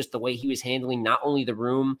 seeing just the way he was handling not only the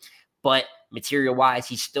room, but material-wise,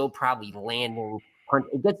 he's still probably landing.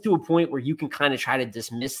 It gets to a point where you can kind of try to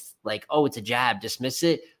dismiss, like, oh, it's a jab, dismiss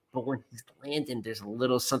it. But when he's landing, there's a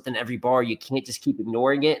little something every bar. You can't just keep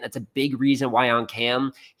ignoring it. And that's a big reason why on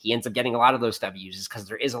cam, he ends up getting a lot of those W's, is because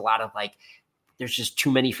there is a lot of like, there's just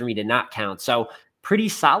too many for me to not count. So pretty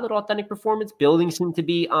solid Authentic performance. Building seemed to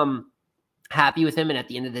be happy with him. And at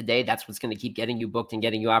the end of the day, that's what's going to keep getting you booked and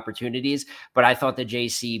getting you opportunities. But I thought that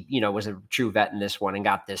JC, was a true vet in this one and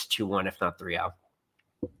got this 2-1, if not 3-0.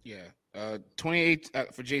 Yeah. 28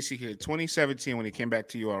 for JC here. 2017 when he came back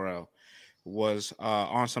to URL was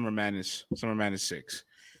on Summer Madness 6.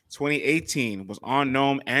 2018 was on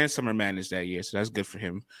Gnome and Summer Madness that year, so that's good for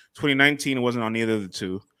him. 2019 it wasn't on either of the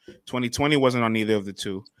two. 2020 wasn't on either of the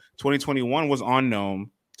two. 2021 was on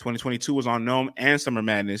Gnome. 2022 was on Gnome and Summer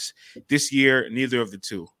Madness. This year, neither of the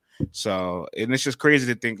two. So, and it's just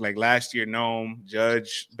crazy to think like last year, Gnome,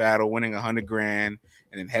 Judge battle, winning $100,000, and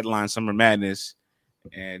then headline Summer Madness.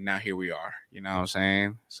 And now here we are, you know what I'm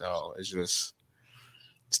saying? So it's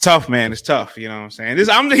tough, man. It's tough, you know what I'm saying?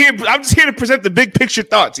 I'm just here to present the big picture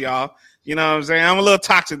thoughts, y'all. You know what I'm saying? I'm a little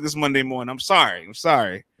toxic this Monday morning. I'm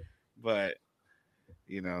sorry. But,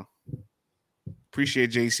 appreciate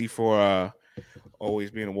JC for always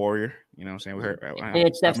being a warrior. You know what I'm saying?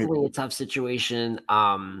 It's definitely a tough situation.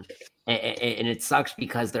 And it sucks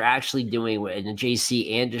because they're actually doing what, and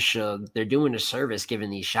JC and Suge, they're doing a service giving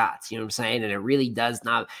these shots. You know what I'm saying? And it really does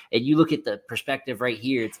not. And you look at the perspective right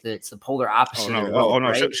here; it's the polar opposite. Oh no!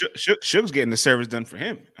 Right? Suge's getting the service done for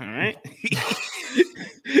him. All right,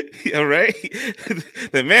 all right.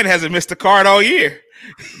 The man hasn't missed a card all year.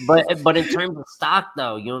 But in terms of stock,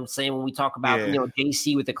 though, you know what I'm saying? When we talk about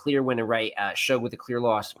JC with a clear win and right, Suge with a clear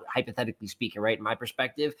loss, hypothetically speaking, right? In my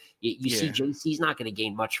perspective, you see JC's not going to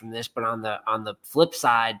gain much from this, but on the flip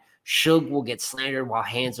side, Suge will get slandered while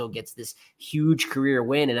Hansel gets this huge career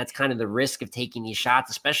win, and that's kind of the risk of taking these shots,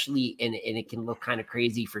 especially and it can look kind of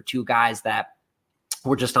crazy for two guys that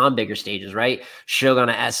we're just on bigger stages, right? Suge on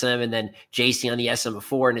a SM and then JC on the SM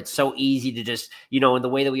before. And it's so easy to just, in the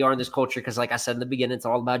way that we are in this culture, because like I said in the beginning, it's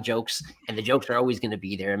all about jokes, and the jokes are always going to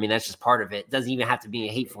be there. I mean, that's just part of it. It doesn't even have to be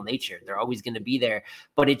a hateful nature. They're always going to be there.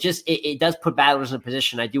 But it does put battlers in a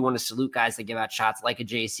position. I do want to salute guys that give out shots like a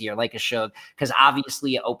JC or like a Suge, because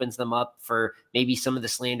obviously it opens them up for maybe some of the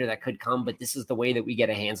slander that could come. But this is the way that we get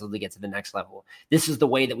a Hansel to get to the next level. This is the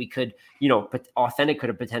way that we could, but Authentic could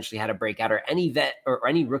have potentially had a breakout, or any vet or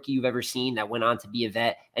any rookie you've ever seen that went on to be a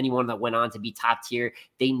vet, anyone that went on to be top tier.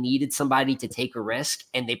 They needed somebody to take a risk,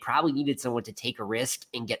 and they probably needed someone to take a risk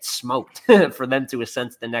and get smoked for them to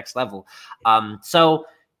ascend to the next level. So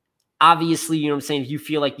obviously, you know what I'm saying? If you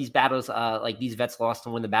feel like these battles, like these vets lost,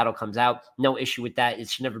 and when the battle comes out, no issue with that. It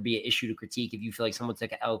should never be an issue to critique if you feel like someone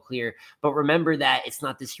took an L clear. But remember that it's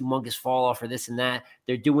not this humongous fall off or this and that.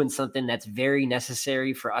 They're doing something that's very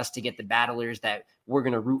necessary for us to get the battlers that we're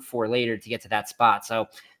going to root for later to get to that spot. So,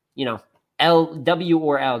 L, W,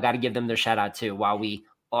 or L, got to give them their shout out too, while we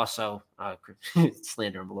also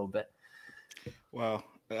slander them a little bit. Well,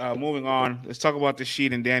 moving on, let's talk about the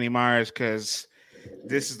Sheed and Danny Myers, because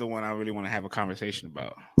this is the one I really want to have a conversation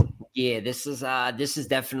about. Yeah, this is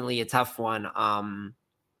definitely a tough one.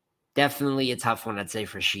 Definitely a tough one, I'd say,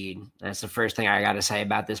 for Sheed. That's the first thing I got to say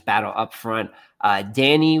about this battle up front.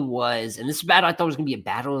 Danny was, and this battle I thought was going to be a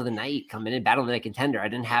battle of the night coming in, battle of the night contender. I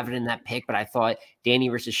didn't have it in that pick, but I thought Danny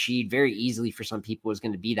versus Sheed very easily for some people was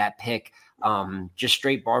going to be that pick. Just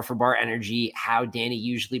straight bar for bar energy, how Danny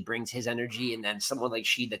usually brings his energy, and then someone like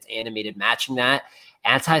Sheed that's animated matching that.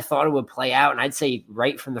 And that's how I thought it would play out. And I'd say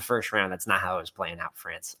right from the first round, that's not how it was playing out,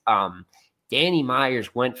 France. Danny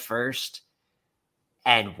Myers went first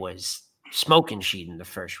and was smoking Sheed in the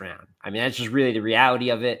first round. I mean, that's just really the reality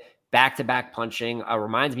of it. Back-to-back punching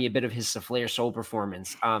reminds me a bit of his Souffleur Soul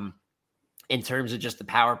performance. In terms of just the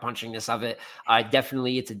power punchingness of it,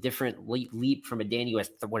 definitely it's a different leap from a Danny who has,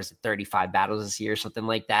 35 battles this year, something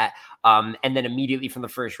like that. And then immediately from the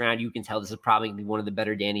first round, you can tell this is probably going to be one of the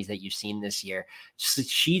better Dannys that you've seen this year.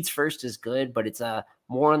 Sheed's first is good, but it's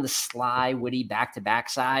more on the sly, witty back-to-back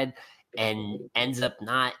side, and ends up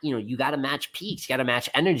not, you got to match peaks, you got to match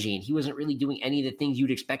energy. And he wasn't really doing any of the things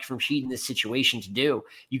you'd expect from Sheed in this situation to do.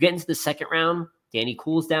 You get into the second round, Danny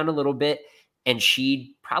cools down a little bit, and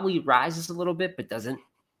Sheed probably rises a little bit, but doesn't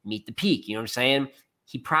meet the peak. You know what I'm saying?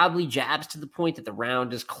 He probably jabs to the point that the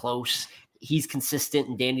round is close. He's consistent,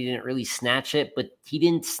 and Danny didn't really snatch it, but he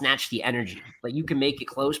didn't snatch the energy. Like, you can make it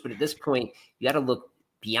close, but at this point, you got to look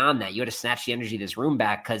beyond that. You got to snatch the energy of this room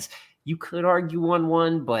back, because you could argue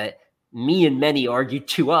 1-1, but me and many argue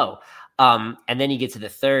 2-0. And then you get to the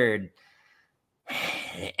third,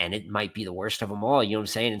 and it might be the worst of them all. You know what I'm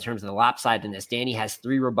saying? In terms of the lopsidedness, Danny has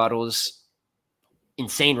 3 rebuttals.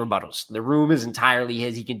 Insane rebuttals. The room is entirely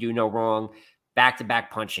his. He can do no wrong.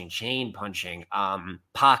 Back-to-back punching, chain punching,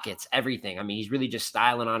 pockets, everything. I mean, he's really just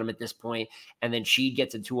styling on him at this point. And then Sheed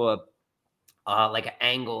gets into a like an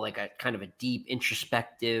angle, like a kind of a deep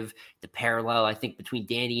introspective, the parallel, I think, between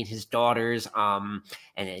Danny and his daughters. And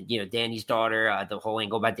Danny's daughter, the whole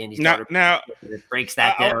angle about Danny's daughter. Now it breaks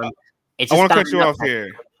that down. I want to cut you off here.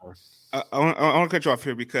 I want to cut you off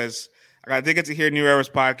here because I did get to hear New Era's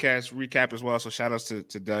podcast recap as well. So shout outs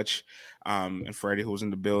to Dutch and Freddie, who was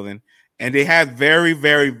in the building. And they had very,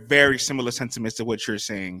 very, very similar sentiments to what you're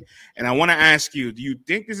saying. And I want to ask you, do you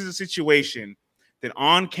think this is a situation that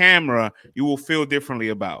on camera you will feel differently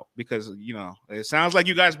about? Because, it sounds like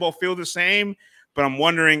you guys both feel the same, but I'm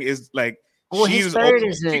wondering is like,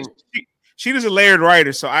 she is a layered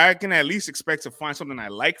writer, so I can at least expect to find something I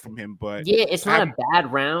like from him. But yeah, it's not a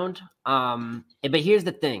bad round. But here's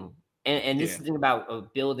the thing. And this is the thing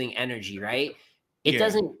about building energy, right? It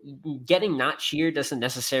doesn't, getting not cheered doesn't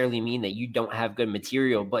necessarily mean that you don't have good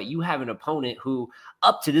material, but you have an opponent who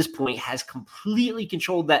up to this point has completely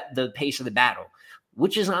controlled the pace of the battle,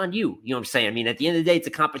 which is on you. You know what I'm saying? I mean, at the end of the day, it's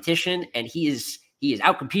a competition, and he has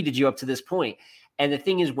outcompeted you up to this point. And the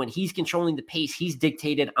thing is, when he's controlling the pace, he's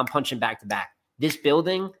dictated, I'm punching back to back. This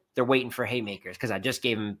building, they're waiting for haymakers because I just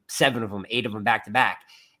gave him 7 of them, 8 of them back to back.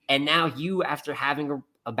 And now you, after having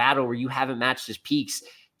a battle where you haven't matched his peaks,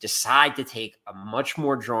 decide to take a much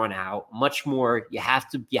more drawn out, much more, you have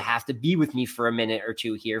to be with me for a minute or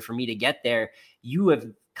two here for me to get there. You have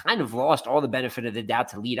kind of lost all the benefit of the doubt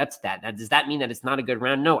to lead up to that. Now, does that mean that it's not a good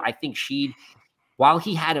round? No, I think Sheed, while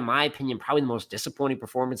he had, in my opinion, probably the most disappointing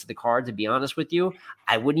performance of the card, to be honest with you,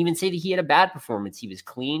 I wouldn't even say that he had a bad performance. He was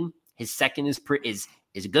clean. His second is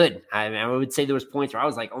good. I would say there was points where I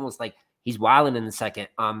was like, almost like he's wilding in the second.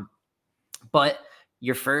 But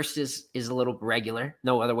Your first is a little regular,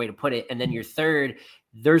 no other way to put it. And then your third,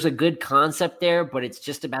 there's a good concept there, but it's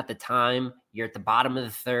just about the time. You're at the bottom of the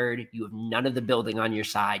third. You have none of the building on your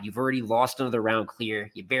side. You've already lost another round clear.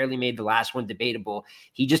 You barely made the last one debatable.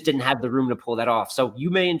 He just didn't have the room to pull that off. So you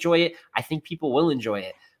may enjoy it. I think people will enjoy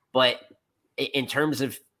it. But in terms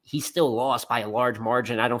of, he still lost by a large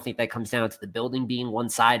margin. I don't think that comes down to the building being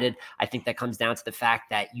one-sided. I think that comes down to the fact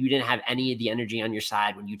that you didn't have any of the energy on your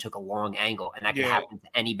side when you took a long angle, and that can happen to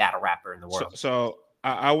any battle rapper in the world. So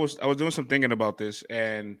I was doing some thinking about this,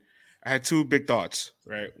 and I had two big thoughts,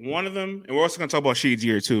 right? One of them, and we're also going to talk about Sheed's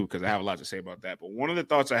year too, because I have a lot to say about that. But one of the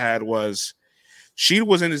thoughts I had was Sheed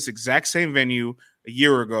was in this exact same venue a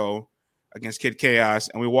year ago against Kid Chaos,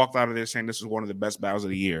 and we walked out of there saying this was one of the best battles of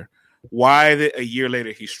the year. Why a year later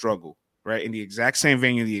he struggled, right? In the exact same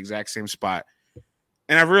venue, the exact same spot.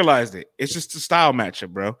 And I realized it. It's just a style matchup,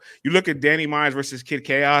 bro. You look at Danny Myers versus Kid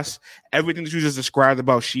Chaos, everything that you just described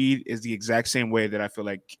about Sheed is the exact same way that I feel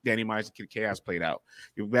like Danny Myers and Kid Chaos played out.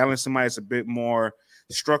 You're battling somebody that's a bit more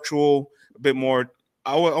structural, a bit more,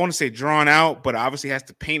 I want to say drawn out, but obviously has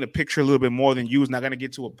to paint a picture a little bit more than you. Is not going to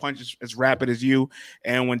get to a punch as rapid as you.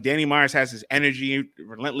 And when Danny Myers has his energy,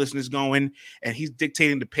 relentlessness going, and he's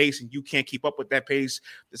dictating the pace, and you can't keep up with that pace,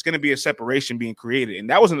 there's going to be a separation being created. And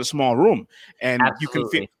that was in a small room, and Absolutely. you can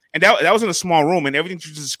feel. And that was in a small room, and everything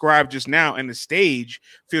you described just now, and the stage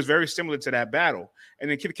feels very similar to that battle. And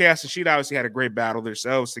then Kid Chaos and Sheed obviously had a great battle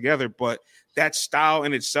themselves together, but that style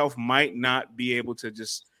in itself might not be able to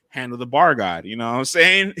just handle the bar god, you know what I'm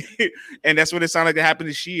saying? And that's what it sounded like that happened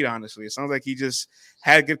to Sheed, honestly. It sounds like he just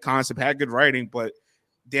had good concept, had good writing, but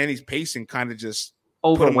Danny's pacing kind of just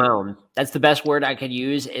overwhelmed. That's the best word I could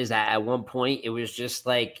use, is that at one point it was just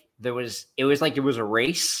like it was a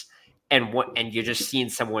race, and you're just seeing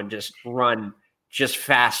someone just run just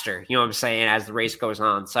faster, you know what I'm saying, as the race goes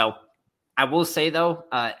on. So I will say, though,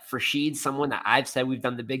 for Sheed, someone that I've said, we've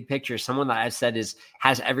done the big picture, someone that I've said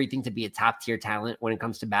has everything to be a top-tier talent when it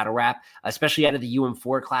comes to battle rap, especially out of the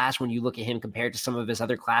UM4 class. When you look at him compared to some of his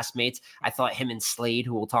other classmates, I thought him and Slade,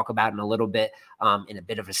 who we'll talk about in a little bit, in a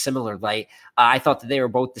bit of a similar light, I thought that they were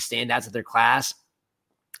both the standouts of their class.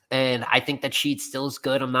 And I think that Sheed still is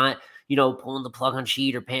good. I'm not, pulling the plug on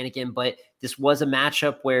Sheed or panicking, but this was a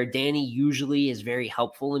matchup where Danny usually is very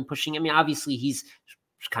helpful in pushing. I mean, obviously he's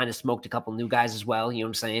kind of smoked a couple new guys as well, you know what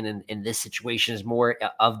I'm saying? And this situation is more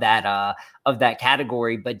of that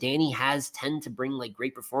category, but Danny has tend to bring like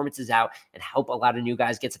great performances out and help a lot of new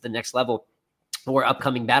guys get to the next level, or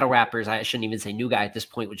upcoming battle rappers. I shouldn't even say new guy at this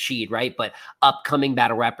point with Sheed, right? But upcoming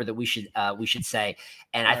battle rapper that we should say.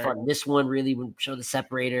 And I thought this one really would show the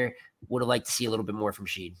separator. Would have liked to see a little bit more from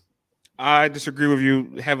Sheed. I disagree with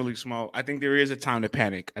you heavily, Small. I think there is a time to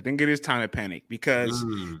panic. I think it is time to panic because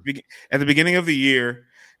at the beginning of the year,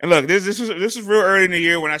 and look, this is real early in the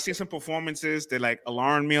year when I see some performances that like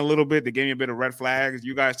alarmed me a little bit. They gave me a bit of red flags.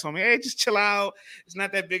 You guys told me, hey, just chill out. It's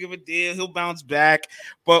not that big of a deal. He'll bounce back.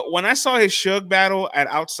 But when I saw his Suge battle at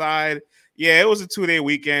Outside, yeah, it was a 2-day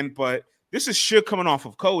weekend, but this is Suge coming off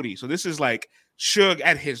of Cody. So this is like Suge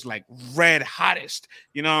at his like red hottest,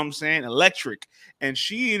 you know what I'm saying? Electric. And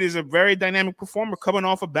Sheed is a very dynamic performer coming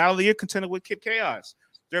off a battle of the year contender with Kid Chaos.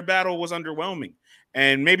 Their battle was underwhelming.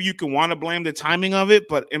 And maybe you can want to blame the timing of it,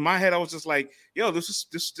 but in my head, I was just like, yo, this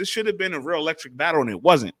should have been a real electric battle, and it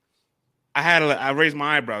wasn't. I raised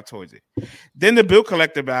my eyebrow towards it. Then the Bill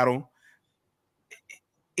Collector battle,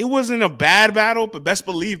 it wasn't a bad battle, but best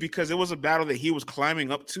believe because it was a battle that he was climbing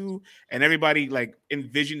up to, and everybody like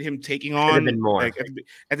envisioned him taking on. Been more. Like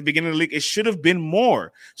at the beginning of the league. It should have been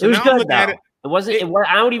more. So it was now good, I'm looking at it. It wasn't.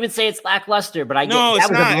 I don't even say it's lackluster, but I get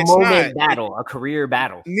that was a moment battle, a career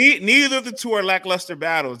battle. Neither of the two are lackluster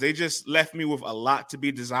battles. They just left me with a lot to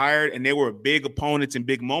be desired, and they were big opponents and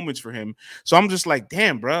big moments for him. So I'm just like,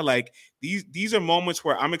 damn, bro, like these are moments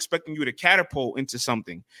where I'm expecting you to catapult into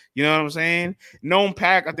something. You know what I'm saying? Gnome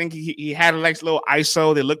Pack, I think he had a nice little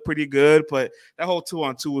ISO. They looked pretty good, but that whole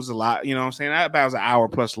 2-on-2 was a lot. You know what I'm saying? That battle was an hour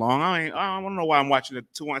plus long. I don't know why I'm watching a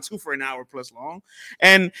 2-on-2 for an hour plus long,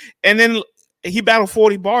 and then he battled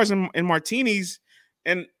 40 bars in Martinis,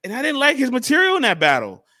 and I didn't like his material in that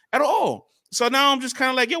battle at all. So now I'm just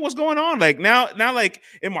kind of like, yo, what's going on? Like now like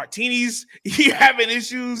in Martinis, you're having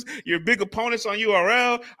issues. Your big opponents on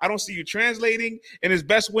URL. I don't see you translating. And his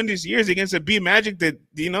best win this year is against a B Magic that,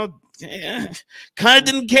 kind of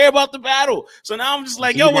didn't care about the battle. So now I'm just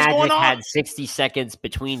like, yo, what's going on? Had 60 seconds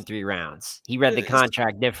between 3 rounds. He read the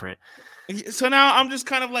contract different. So now I'm just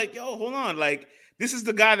kind of like, yo, hold on. Like, this is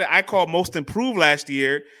the guy that I called most improved last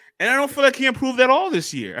year, and I don't feel like he improved at all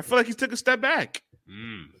this year. I feel like he took a step back.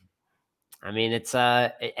 I mean, it's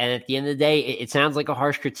and at the end of the day, it sounds like a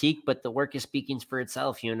harsh critique, but the work is speaking for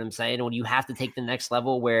itself. You know what I'm saying? When you have to take the next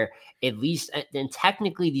level, where at least, and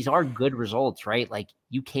technically, these are good results, right? Like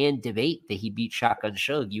you can debate that he beat Shotgun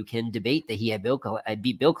Suge. You can debate that he had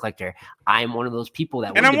beat Bill Collector. I'm one of those people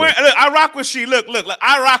that And would. look, I rock with Sheed. Look,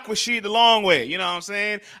 I rock with Sheed the long way. You know what I'm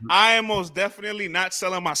saying? I am most definitely not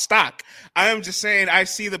selling my stock. I am just saying I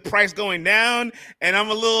see the price going down, and I'm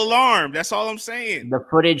a little alarmed. That's all I'm saying. The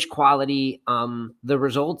footage quality, the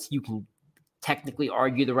results, you can technically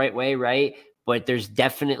argue the right way, right? But there's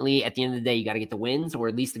definitely, at the end of the day, you got to get the wins or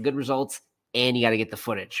at least the good results, and you got to get the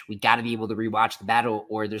footage. We got to be able to rewatch the battle,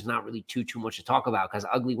 or there's not really too much to talk about, because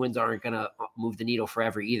ugly wins aren't going to move the needle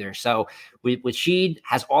forever either. So with Sheed,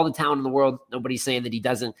 has all the talent in the world. Nobody's saying that he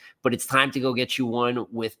doesn't, but it's time to go get you one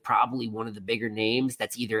with probably one of the bigger names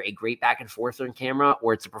that's either a great back and forth on camera,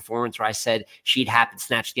 or it's a performance where I said Sheed happened to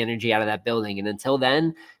snatch the energy out of that building. And until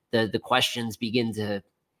then, the questions begin to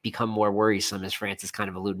become more worrisome, as France is kind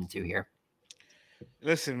of alluding to here.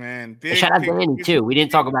 Listen, man. Shout out Danny too. We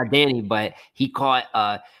didn't talk about Danny, but he caught.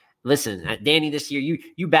 Listen, Danny, this year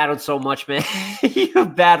you battled so much, man. You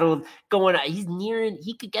battled going. He's nearing.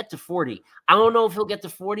 He could get to 40. I don't know if he'll get to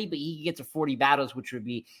 40, but he could get to 40 battles, which would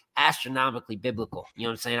be astronomically biblical. You know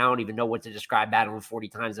what I'm saying? I don't even know what to describe battling 40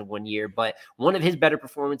 times in 1 year, but one of his better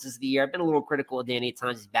performances of the year. I've been a little critical of Danny at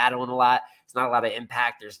times. He's battling a lot. It's not a lot of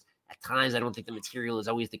impact. There's at times I don't think the material is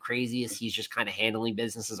always the craziest. He's just kind of handling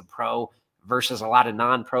business as a pro versus a lot of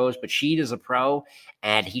non-pros, but Sheed is a pro,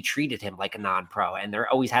 and he treated him like a non-pro, and there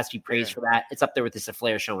always has to be praise for that. It's up there with the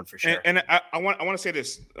Flair showing for sure. And I want to say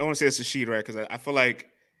this. I want to say this to Sheed, right? Because I feel like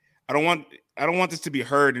I don't want this to be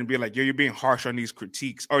heard and be like, you're being harsh on these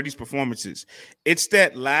critiques or these performances. It's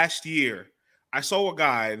that last year I saw a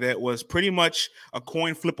guy that was pretty much a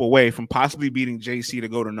coin flip away from possibly beating JC to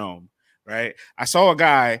go to Gnome. Right, I saw a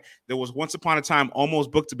guy that was once upon a time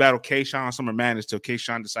almost booked to battle K-Shon on Summer Madness till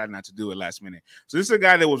K-Shon decided not to do it last minute. So this is a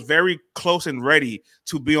guy that was very close and ready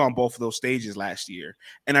to be on both of those stages last year,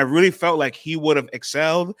 and I really felt like he would have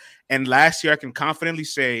excelled. And last year, I can confidently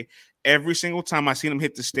say every single time I seen him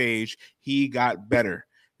hit the stage, he got better.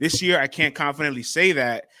 This year, I can't confidently say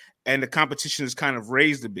that, and the competition is kind of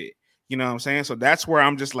raised a bit. You know what I'm saying? So that's where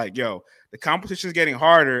I'm just like, yo, the competition is getting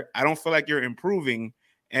harder. I don't feel like you're improving.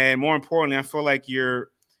 And more importantly, I feel like you're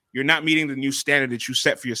not meeting the new standard that you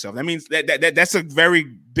set for yourself. That means that's a very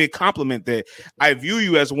big compliment that I view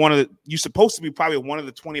you as you're supposed to be probably one of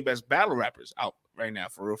the 20 best battle rappers out right now,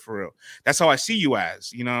 for real. That's how I see you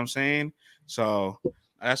as, you know what I'm saying? So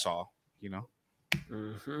that's all, you know.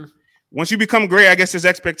 Mm-hmm. Once you become great, I guess there's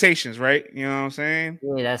expectations, right? You know what I'm saying?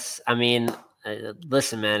 Yeah,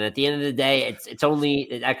 listen, man, at the end of the day, it's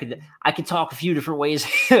only I could talk a few different ways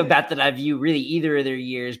about that I view really either of their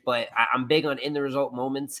years, but I'm big on in the result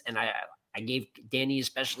moments, and I gave Danny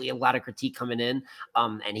especially a lot of critique coming in,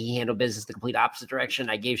 and he handled business the complete opposite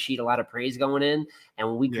direction. I gave Sheed a lot of praise going in, and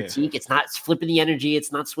when we critique, it's not flipping the energy,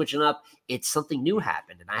 it's not switching up, it's something new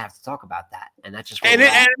happened, and I have to talk about that, and that's just and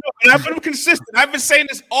I've been consistent. I've been saying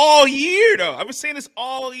this all year, though. I'm like,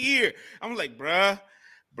 bruh.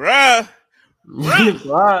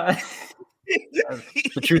 The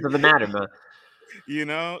truth of the matter, man. You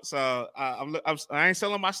know, so I ain't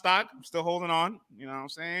selling my stock. I'm still holding on. You know what I'm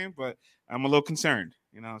saying? But I'm a little concerned.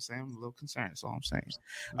 You know what I'm saying? I'm a little concerned. That's all I'm saying.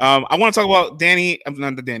 I want to talk about Geechee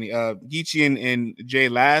and Jay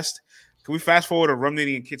last. Can we fast forward to Rum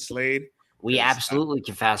Nitty and Kid Slade? We absolutely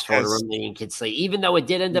can fast forward to Rum Nitty and Kid Slade, even though it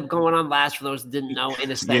did end up going on last for those that didn't know, in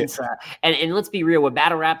a sense. Yeah. And let's be real, with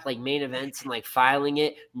battle rap, like main events and like filing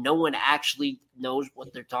it, no one actually knows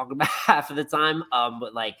what they're talking about half of the time.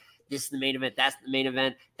 But like, this is the main event, that's the main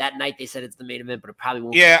event. That night they said it's the main event, but it probably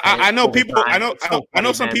won't. Yeah, I know people. I know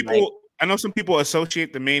some people. Like, I know some people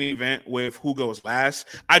associate the main event with who goes last.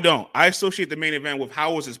 I don't. I associate the main event with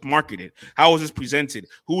how was this marketed, how was this presented,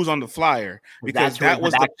 who was on the flyer, because that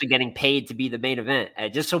was actually getting paid to be the main event.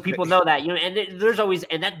 Just so people know that, you know, and there's always,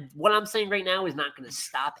 and that what I'm saying right now is not going to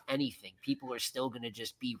stop anything. People are still going to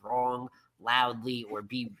just be wrong loudly or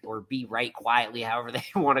be right quietly, however they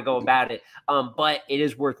want to go about it. But it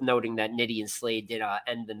is worth noting that Nitty and Slade did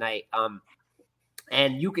end the night.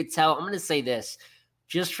 And you could tell. I'm going to say this.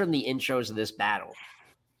 Just from the intros of this battle,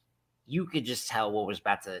 you could just tell what was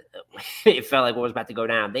about to. It felt like what was about to go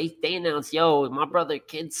down. They announced, "Yo, my brother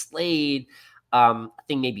Kid Slade." I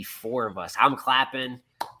think maybe 4 of us. I'm clapping.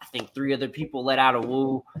 I think 3 other people let out a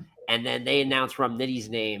woo, and then they announced Rum Nitty's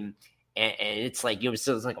name, and it's like, it's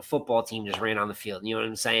like a football team just ran on the field. You know what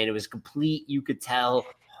I'm saying? It was complete. You could tell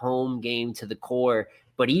home game to the core.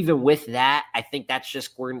 But even with that, I think that's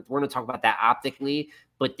just we're going to talk about that optically.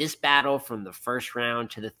 But this battle from the first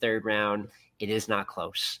round to the third round, it is not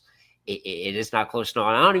close. It is not close at all.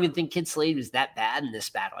 And I don't even think Kid Slade was that bad in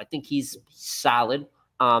this battle. I think he's solid.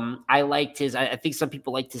 I liked his. I think some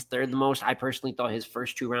people liked his third the most. I personally thought his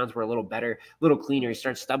first 2 rounds were a little better, a little cleaner. He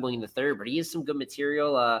starts stumbling in the third, but he has some good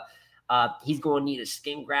material. He's going to need a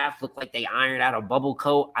skin graft. Looked like they ironed out a bubble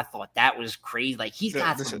coat. I thought that was crazy. Like he's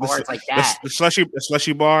got some bars like that. The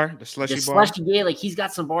slushy bar. Yeah, like he's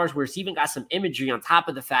got some bars where it's even got some imagery on top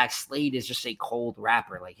of the fact Slade is just a cold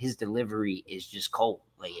rapper. Like his delivery is just cold.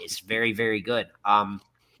 Like it's very, very good.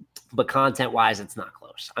 But content-wise, it's not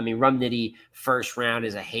close. I mean, Rum Nitty, first round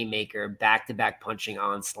is a haymaker, back-to-back punching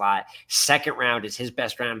onslaught. Second round is his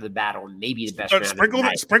best round of the battle, maybe the best round.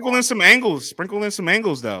 Sprinkle in some angles,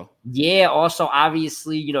 though. Yeah, also,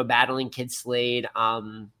 obviously, battling Kid Slade,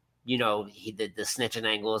 the snitching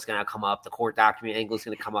angle is going to come up. The court document angle is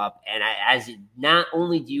going to come up. And not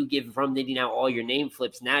only do you give Rum Nitty now all your name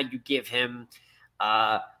flips, now you give him,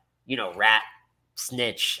 Rat,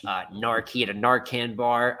 Snitch, Narc. He had a Narcan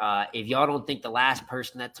bar. If y'all don't think the last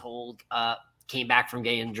person that told came back from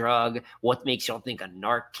getting drug, what makes y'all think a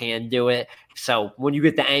Narc can do it? So when you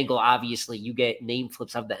get the angle, obviously you get name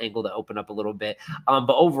flips of the angle to open up a little bit. But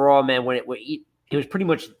overall, man, when it was pretty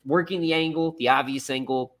much working the angle, the obvious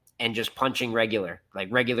angle, and just punching regular Rum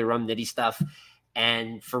Nitty stuff.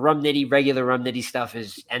 And for regular Rum Nitty stuff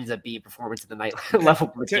ends up being performance of the night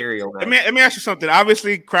level material. Let me ask you something.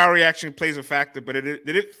 Obviously, crowd reaction plays a factor, but did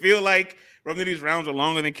it feel like Rum Nitty's rounds were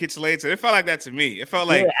longer than Kid Slade? So it felt like that to me. It felt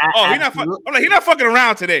like, he's not fucking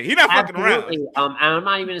around today. He's not fucking around. And I'm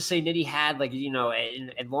not even going to say Nitty had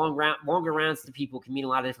and longer rounds to people can mean a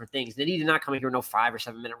lot of different things. Nitty did not come in here no 5 or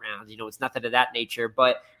 7 minute rounds. It's nothing of that nature.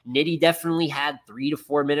 But Nitty definitely had 3 to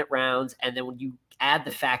 4 minute rounds, and then when you add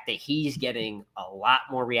the fact that he's getting a lot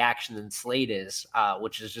more reaction than Slade is,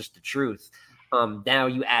 which is just the truth. Now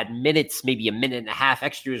you add minutes, maybe a minute and a half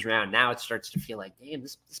extra to his round. Now it starts to feel like, damn,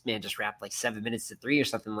 this man just rapped like 7 minutes to 3 or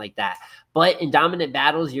something like that. But in dominant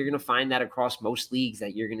battles, you're going to find that across most leagues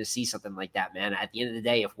that you're going to see something like that, man. At the end of the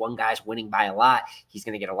day, if one guy's winning by a lot, he's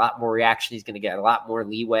going to get a lot more reaction. He's going to get a lot more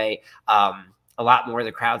leeway. A lot more of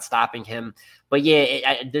the crowd stopping him. But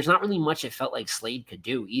yeah, there's not really much it felt like Slade could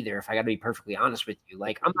do either, if I got to be perfectly honest with you.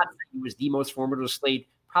 Like, I'm not saying he was the most formidable. Slade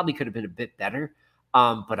probably could have been a bit better.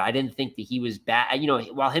 But I didn't think that he was bad.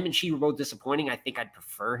 While him and Sheed were both disappointing, I think I'd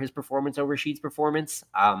prefer his performance over Sheed's performance.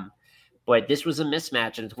 But this was a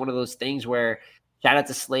mismatch, and it's one of those things where, shout out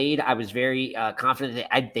to Slade, I was very confident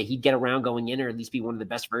that he'd get around going in, or at least be one of the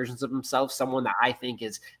best versions of himself, someone that I think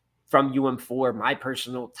is from UM4, my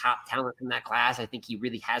personal top talent from that class. I think he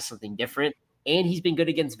really has something different. And he's been good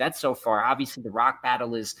against vets so far. Obviously, the Rock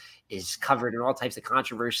battle is covered in all types of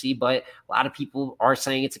controversy, but a lot of people are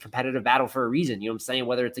saying it's a competitive battle for a reason. You know what I'm saying?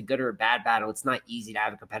 Whether it's a good or a bad battle, it's not easy to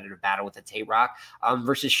have a competitive battle with a Tay Rock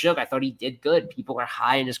versus Suge. I thought he did good. People are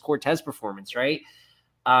high in his Cortez performance, right?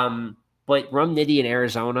 But Rum Nitty in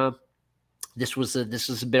Arizona, this was a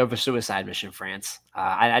bit of a suicide mission, France.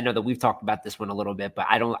 I know that we've talked about this one a little bit, but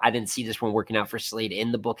I didn't see this one working out for Slade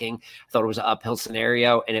in the booking. I thought it was an uphill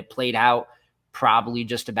scenario, and it played out probably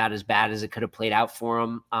just about as bad as it could have played out for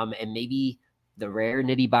him. And maybe the rare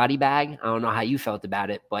Nitty body bag. I don't know how you felt about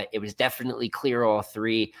it, but it was definitely clear all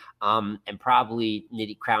 3. And probably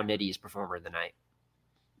Crown Nitty's performer of the night.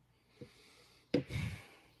 I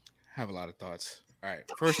have a lot of thoughts. All right.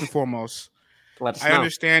 First and foremost, I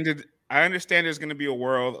understand there's going to be a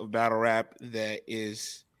world of battle rap that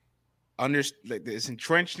is it's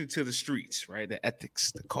entrenched into the streets, right? The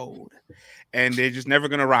ethics, the code, and they're just never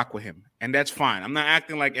going to rock with him. And that's fine. I'm not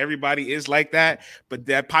acting like everybody is like that, but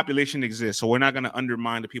that population exists. So we're not going to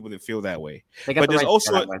undermine the people that feel that way. But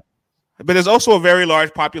there's also a very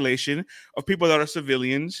large population of people that are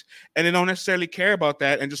civilians, and they don't necessarily care about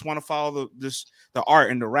that and just want to follow the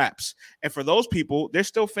art and the raps. And for those people, they're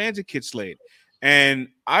still fans of Kid Slade. And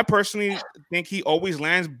I personally think he always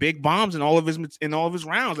lands big bombs in all of his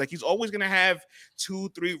rounds. Like, he's always going to have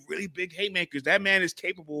 2-3 really big haymakers. That man is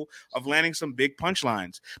capable of landing some big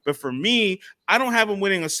punchlines. But for me, I don't have him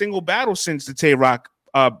winning a single battle since the Tay Rock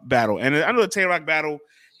battle. And I know the Tay Rock battle,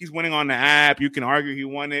 he's winning on the app. You can argue he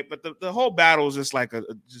won it, but the whole battle is just like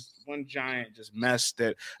just one giant mess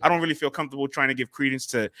that I don't really feel comfortable trying to give credence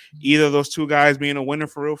to either of those two guys being a winner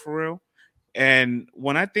for real. And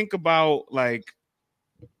when I think about like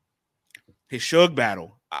his Suge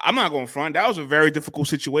battle, I'm not going to front. That was a very difficult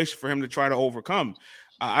situation for him to try to overcome.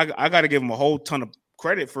 I got to give him a whole ton of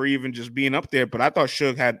credit for even just being up there, but I thought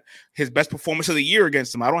Suge had his best performance of the year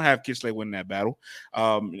against him. I don't have Kid Slade winning that battle.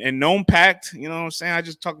 And Gnome Pact, you know what I'm saying? I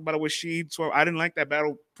just talked about it with Sheed. So I didn't like that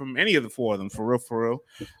battle from any of the four of them, for real.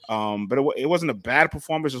 But it wasn't a bad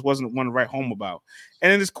performance. It just wasn't one to write home about.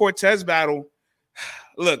 And in this Cortez battle,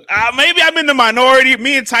 look, maybe I'm in the minority.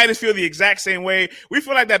 Me and Titus feel the exact same way. We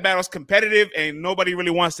feel like that battle's competitive, and nobody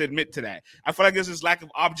really wants to admit to that. I feel like there's this lack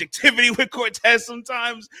of objectivity with Cortez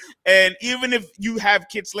sometimes. And even if you have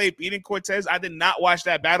Kid Slade beating Cortez, I did not watch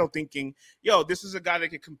that battle thinking, yo, this is a guy that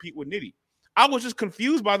can compete with Nitty. I was just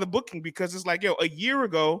confused by the booking because it's like, yo, a year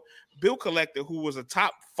ago, Bill Collector, who was a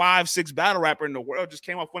top 5-6 battle rapper in the world, just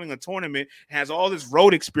came off winning a tournament, has all this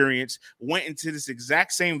road experience, went into this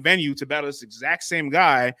exact same venue to battle this exact same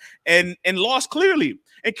guy, and lost clearly.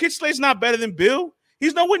 And Kid Slade's not better than Bill.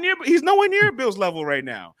 He's nowhere near Bill's level right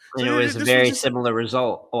now. So it was a very similar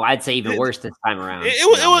result. Oh, I'd say even worse this time around.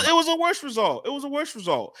 It was a worse result. It was a worse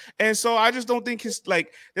result. And so I just don't think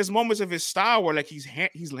there's moments of his style where like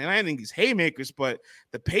he's landing these haymakers, but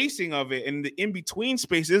the pacing of it and the in between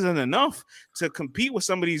space isn't enough to compete with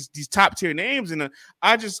some of these top tier names. And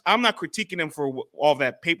I'm not critiquing him for all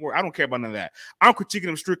that paperwork. I don't care about none of that. I'm critiquing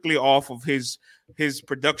him strictly off of his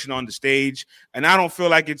production on the stage, and I don't feel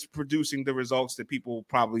like it's producing the results that people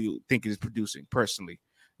probably think it's producing personally.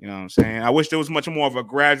 You know what I'm saying? I wish there was much more of a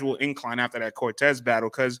gradual incline after that Cortez battle,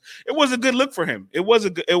 because it was a good look for him. It was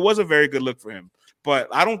a very good look for him. But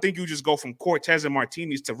I don't think you just go from Cortez and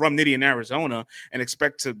Martinez to Rum Nitty in Arizona and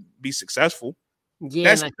expect to be successful.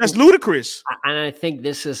 Yeah, that's ludicrous. And I think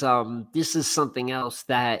this is something else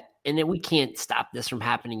that, and then we can't stop this from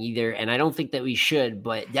happening either. And I don't think that we should,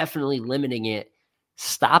 but definitely limiting it.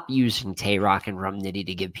 Stop using Tay-Rock and Rum Nitty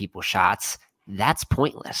to give people shots. That's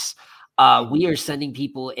pointless. We are sending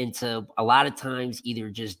people into a lot of times either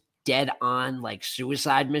just dead on like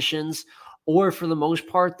suicide missions, or for the most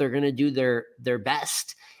part, they're going to do their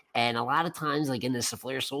best. And a lot of times, like in this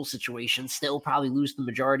Flair Soul situation, still probably lose the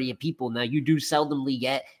majority of people. Now, you do seldomly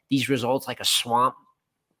get these results like a swamp,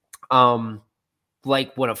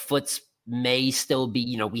 like what a Foots may still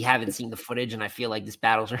be, we haven't seen the footage, and I feel like this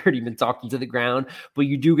battle's already been talking to the ground, but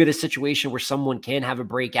you do get a situation where someone can have a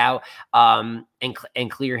breakout and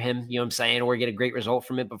clear him, you know what I'm saying, or get a great result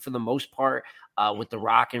from it. But for the most part, with the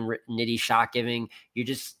Rock and Nitty shot giving,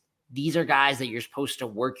 these are guys that you're supposed to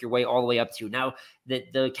work your way all the way up to. Now,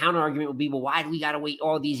 the counter argument will be, well, why do we got to wait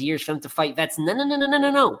all these years for them to fight vets?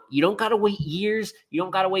 No. You don't got to wait years. You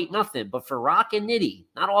don't got to wait nothing. But for Rock and Nitty,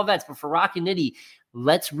 not all vets, but for Rock and Nitty,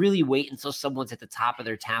 let's really wait until someone's at the top of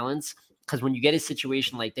their talents. Because when you get a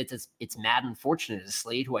situation like this, it's mad unfortunate.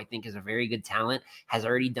 Slade, who I think is a very good talent, has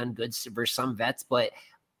already done good for some vets, but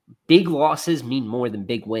big losses mean more than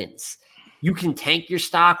big wins. You can tank your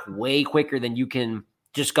stock way quicker than you can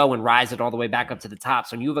just go and rise it all the way back up to the top.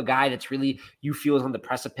 So when you have a guy that's really, you feel is on the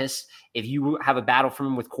precipice, if you have a battle from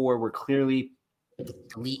him with Core where clearly,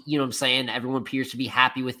 you know what I'm saying, everyone appears to be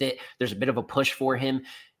happy with it, there's a bit of a push for him,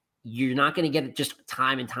 you're not going to get it just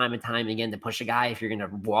time and time again to push a guy if you're going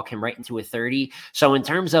to walk him right into a 30. So in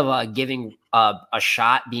terms of giving a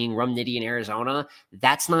shot, being Rum Nitty in Arizona,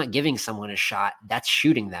 that's not giving someone a shot, that's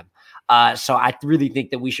shooting them. So I really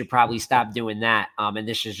think that we should probably stop doing that. And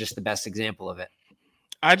this is just the best example of it.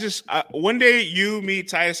 One day you, me,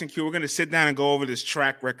 Titus, and Q, we're going to sit down and go over this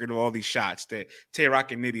track record of all these shots that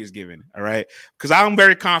Tay-Rock and Nitty is giving. All right. Because I'm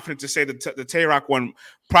very confident to say that the Tay-Rock one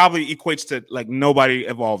probably equates to like nobody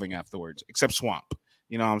evolving afterwards except Swamp.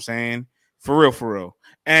 You know what I'm saying? For real.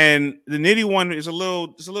 And the Nitty one is a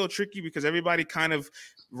little tricky because everybody kind of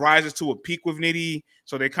rises to a peak with Nitty.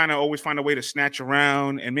 So they kind of always find a way to snatch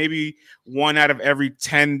around, and maybe one or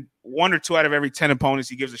two out of every 10 opponents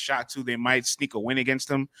he gives a shot to, they might sneak a win against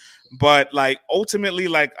him. But like ultimately,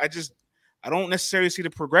 like I don't necessarily see the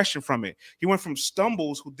progression from it. He went from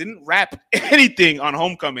Stumbles, who didn't rap anything on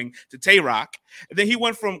Homecoming, to Tay-Rock. And then he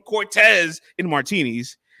went from Cortez in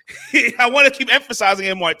Martinis. I want to keep emphasizing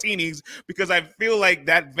in Martinis because I feel like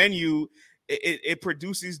that venue, it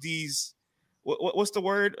produces these, what's the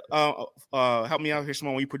word? Help me out here,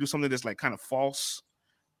 Simone. When you produce something that's like kind of false,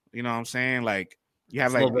 you know what I'm saying? Like you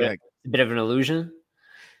have a bit of an illusion.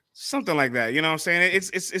 Something like that, you know what I'm saying?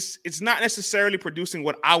 It's not necessarily producing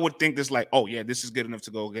what I would think this like, oh yeah, this is good enough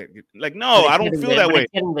to go get. Like, no, I don't feel that way.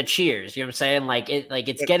 It's getting the cheers, you know what I'm saying?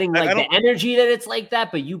 It's getting like the energy that it's like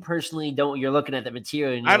that, but you personally don't. You're looking at the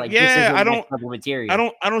material and you're like, this is next level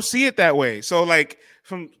material. I don't see it that way. So like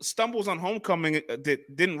from Stumbles on Homecoming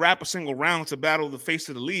that didn't rap a single round to battle the face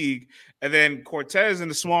of the league, and then Cortez in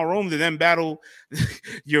the small room to then battle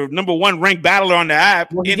your number one ranked battler on the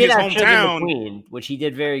app in his hometown, Queen, which he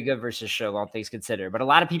did very very good versus Suge, all things considered. But a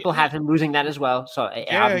lot of people have him losing that as well. So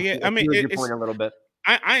yeah. I mean, your point a little bit.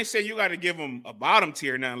 I ain't say you got to give him a bottom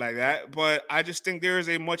tier, nothing like that. But I just think there is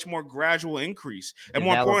a much more gradual increase, and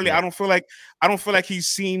more importantly, I don't feel like he's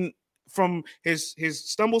seen from his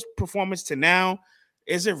stumbles performance to now.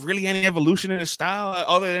 Is there really any evolution in his style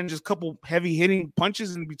other than just a couple heavy hitting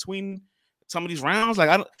punches in between some of these rounds?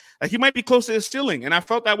 Like he might be close to his ceiling, and I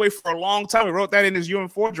felt that way for a long time. He wrote that in his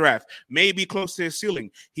UM4 draft. Maybe close to his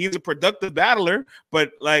ceiling. He's a productive battler,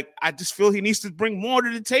 but like I just feel he needs to bring more to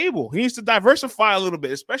the table. He needs to diversify a little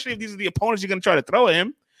bit, especially if these are the opponents you're going to try to throw at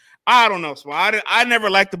him. I don't know. So I never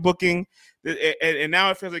liked the booking. And now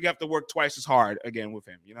it feels like you have to work twice as hard again with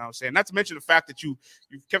him. You know what I'm saying? Not to mention the fact that you've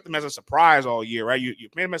kept him as a surprise all year, right? You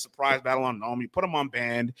made him a surprise battle on Gnome. You put him on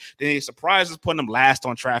band. Then your surprise is putting him last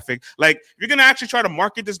on Traffic. Like, you're going to actually try to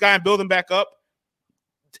market this guy and build him back up.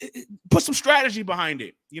 Put some strategy behind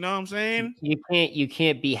it. You know what I'm saying? You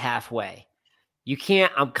can't be halfway. You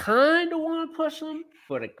can't. I'm kind of want to push him,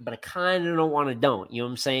 but I kind of don't want to don't. You know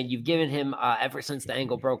what I'm saying? You've given him ever since the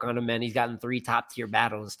angle broke on him, man. He's gotten 3 top tier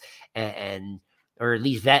battles and or at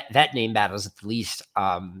least vet name battles at the least.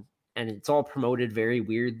 And it's all promoted very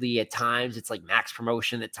weirdly at times. It's like max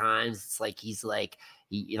promotion at times. It's like he's like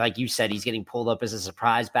you said, he's getting pulled up as a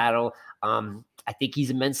surprise battle. I think he's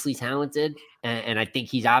immensely talented, and I think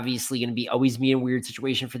he's obviously going to always be in a weird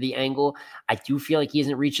situation for the angle. I do feel like he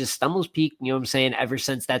hasn't reached his stumbles peak, you know what I'm saying, ever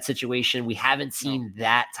since that situation. We haven't seen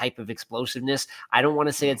that type of explosiveness. I don't want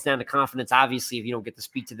to say it's down to confidence. Obviously, if you don't get to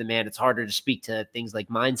speak to the man, it's harder to speak to things like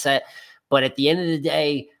mindset. But at the end of the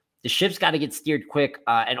day, the ship's got to get steered quick.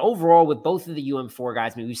 And overall, with both of the UM4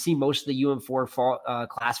 guys, I mean, we've seen most of the UM4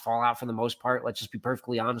 class fall out for the most part. Let's just be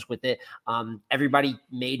perfectly honest with it. Everybody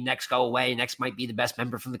made Next go away. Next might be the best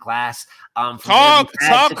member from the class. Talk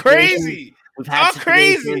crazy. We've had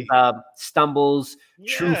crazy stumbles.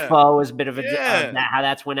 True Foe is a bit of how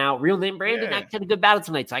that's went out. Real name Brandon actually had a good battle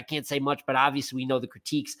tonight, so I can't say much, but obviously we know the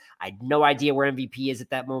critiques. I had no idea where MVP is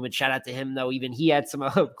at that moment. Shout out to him, though. Even he had some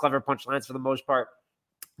clever punchlines for the most part.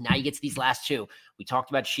 Now you get to these last 2. We talked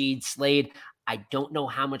about Sheed, Slade. I don't know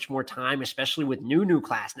how much more time, especially with new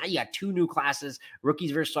class. Now you got 2 new classes, rookies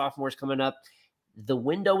versus sophomores coming up. The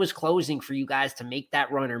window is closing for you guys to make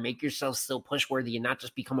that run or make yourself still push worthy and not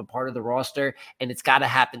just become a part of the roster. And it's got to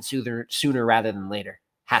happen sooner rather than later.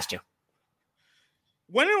 Has to.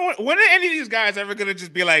 When are any of these guys ever going to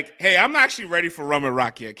just be like, hey, I'm actually ready for Rum and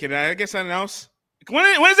Rock yet? Can I get something else? When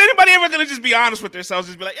is anybody ever going to just be honest with themselves?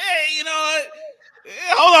 Just be like, hey, you know what?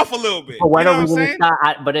 Hold off a little bit. But when are we going to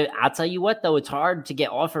start? I'll tell you what, though, it's hard to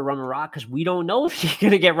get off of Rum and Rock because we don't know if you're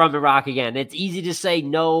going to get Rum and Rock again. It's easy to say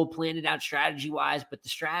no, plan it out strategy-wise, but the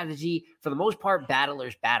strategy, for the most part,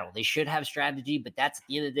 battlers battle. They should have strategy, but that's at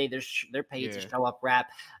the end of the day, they're paid to show up,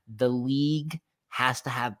 rap. The league has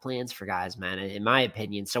to have plans for guys, man, in my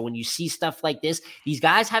opinion. So when you see stuff like this, these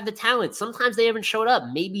guys have the talent. Sometimes they haven't showed up.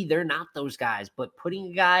 Maybe they're not those guys, but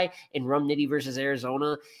putting a guy in Rum Nitty versus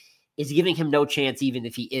Arizona is giving him no chance, even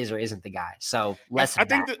if he is or isn't the guy. So I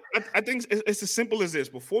think it's as simple as this.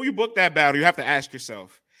 Before you book that battle, you have to ask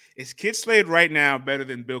yourself, is Kid Slade right now better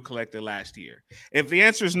than Bill Collector last year? If the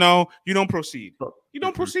answer is no, you don't proceed. You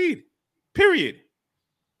don't proceed. Period.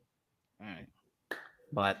 All right.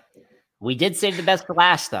 But we did save the best for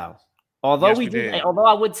last, though. Although although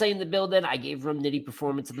I would say in the building, I gave Rum Nitty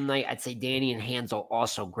performance of the night. I'd say Danny and Hansel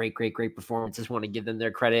also great performances. Want to give them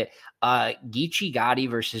their credit. Geechee Gotti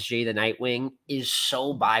versus Jay the Nightwing is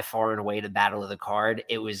so by far and away the battle of the card.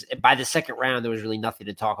 It was by the second round, there was really nothing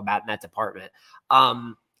to talk about in that department.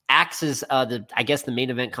 Axe is I guess the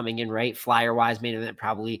main event coming in, right? Flyer wise main event,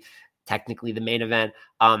 probably technically the main event.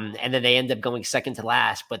 And then they end up going second to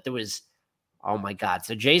last, but there was, oh my God.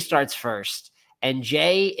 So Jay starts first. And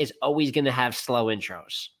Jay is always going to have slow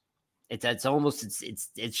intros.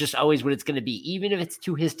 It's just always what it's going to be. Even if it's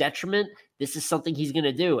to his detriment, this is something he's going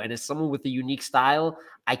to do. And as someone with a unique style,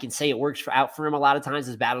 I can say it works out for him a lot of times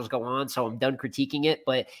as battles go on. So I'm done critiquing it.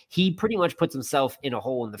 But he pretty much puts himself in a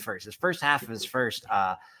hole in the first. His first half of his first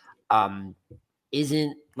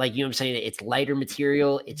isn't like, you know what I'm saying? It's lighter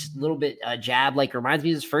material. It's a little bit jab, like reminds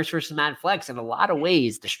me of his first versus Mad Flex. In a lot of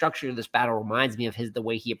ways, the structure of this battle reminds me of the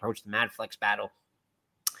way he approached the Mad Flex battle.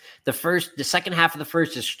 The second half of the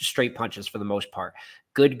first is straight punches for the most part.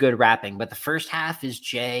 Good rapping. But the first half is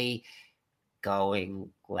Jay going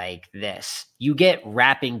like this. You get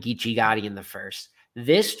rapping Geechee Gotti in the first.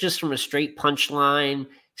 This just from a straight punchline,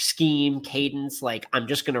 scheme, cadence, like I'm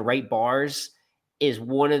just going to write bars. is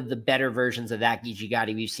one of the better versions of that Geechee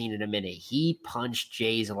Gotti we've seen in a minute. He punched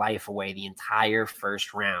Jay's life away the entire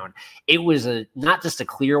first round. It was not just a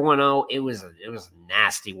clear 1-0, it was a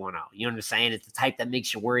nasty 1-0. You know what I'm saying? It's the type that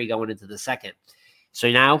makes you worry going into the second.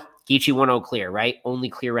 So now Geechee 1-0 clear, right? Only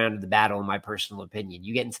clear round of the battle, in my personal opinion.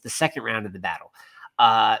 You get into the second round of the battle.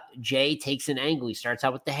 Jay takes an angle. He starts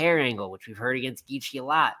out with the hair angle, which we've heard against Geechee a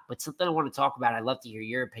lot. But something I want to talk about, I'd love to hear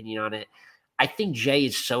your opinion on it. I think Jay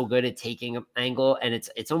is so good at taking an angle, and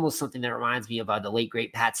it's almost something that reminds me of the late,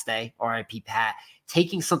 great Pat Stay, R.I.P. Pat,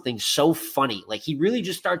 taking something so funny. Like, he really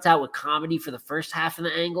just starts out with comedy for the first half of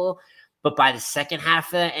the angle, but by the second half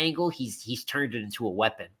of the angle, he's turned it into a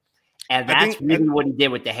weapon. And that's really what he did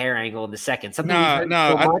with the hair angle in the second. Something we've heard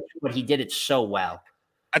so much, but he did it so well.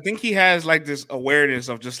 I think he has like this awareness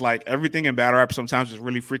of just like everything in battle rap sometimes is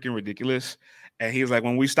really freaking ridiculous. And he's like,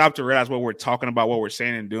 when we stop to realize what we're talking about, what we're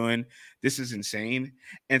saying and doing, this is insane.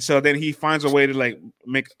 And so then he finds a way to like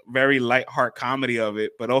make very lighthearted comedy of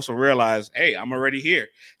it, but also realize, hey, I'm already here.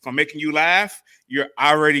 If I'm making you laugh,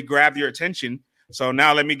 I already grabbed your attention. So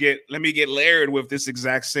now let me get layered with this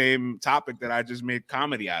exact same topic that I just made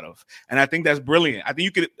comedy out of. And I think that's brilliant. I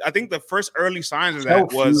think the first early signs of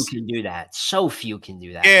that was few can do that. So few can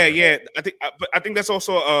do that. Yeah, yeah. I think that's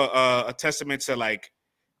also a testament to like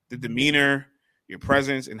the demeanor, your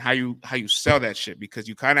presence, and how you sell that shit, because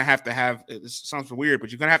you kind of have to have, it sounds weird,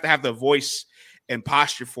 but you're gonna have to have the voice and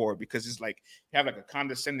posture for it, because it's like you have like a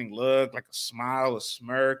condescending look, like a smile, a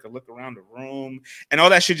smirk, a look around the room, and all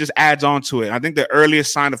that shit just adds on to it. I think the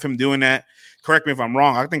earliest sign of him doing that, correct me if I'm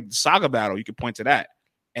wrong, I think the Saga battle, you could point to that,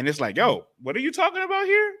 and it's like, yo, what are you talking about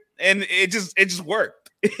here? And it just worked.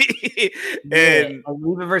 And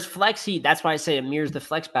Leva versus Flexi, that's why I say it mirrors the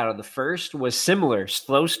Flex battle. The first was similar,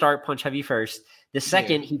 slow start, punch heavy first. The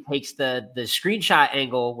second, he takes the screenshot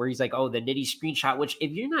angle where he's like, oh, the Nitty screenshot, which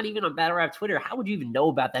if you're not even on Battle Rap Twitter, how would you even know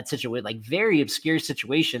about that situation? Like, very obscure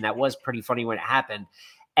situation that was pretty funny when it happened.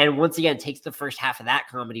 And once again, takes the first half of that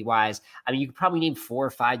comedy-wise. I mean, you could probably name 4 or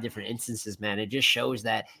 5 different instances, man. It just shows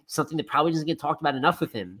that something that probably doesn't get talked about enough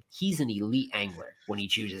with him. He's an elite angler when he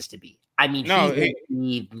chooses to be. I mean, he's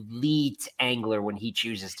an elite angler when he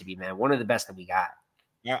chooses to be, man. One of the best that we got.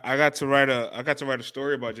 I got to write a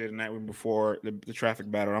story about Jay tonight before the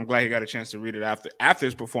traffic battle. I'm glad he got a chance to read it after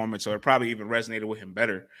his performance, so it probably even resonated with him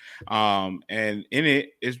better. And in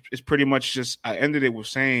it, it's pretty much just, I ended it with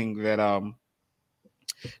saying that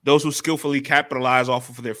those who skillfully capitalize off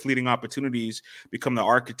of their fleeting opportunities become the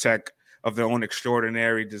architect of their own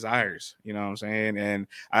extraordinary desires. You know what I'm saying? And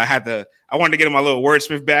I wanted to get in my little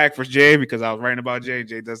wordsmith bag for Jay, because I was writing about Jay.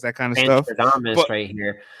 Jay does that kind of stuff. But right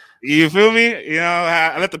here. You feel me? You know,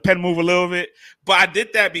 I let the pen move a little bit, but I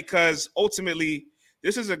did that because ultimately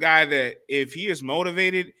this is a guy that if he is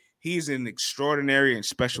motivated, he's an extraordinary and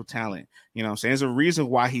special talent. You know what I'm saying? There's a reason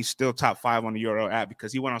why he's still top 5 on the URL app,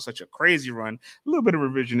 because he went on such a crazy run. A little bit of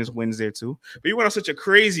revisionist wins there too, but he went on such a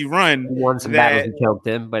crazy run. He won some battles and choked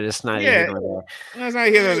him, but it's not here nor there. It's not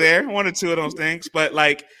here or there. 1 or 2 of those things, but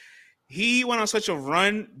like, he went on such a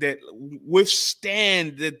run that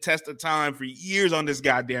withstand the test of time for years on this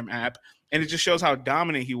goddamn app. And it just shows how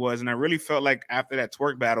dominant he was. And I really felt like after that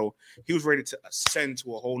twerk battle, he was ready to ascend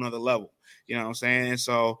to a whole nother level. You know what I'm saying?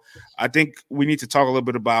 So I think we need to talk a little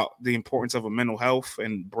bit about the importance of a mental health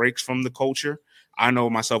and breaks from the culture. I know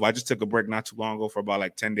myself, I just took a break not too long ago for about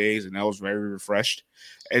like 10 days, and I was very refreshed.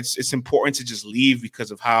 It's important to just leave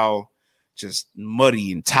because of how just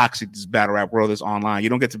muddy and toxic this battle rap world is online. You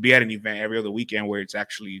don't get to be at an event every other weekend where it's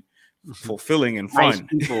actually fulfilling and fun. Nice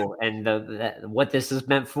people and what this is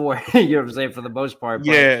meant for. You know what I'm saying? For the most part.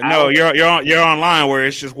 Yeah, no, you're online where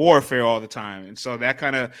it's just warfare all the time, and so that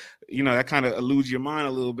kind of eludes your mind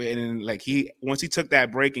a little bit. And like once he took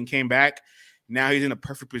that break and came back, now he's in a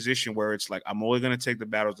perfect position where it's like, I'm only going to take the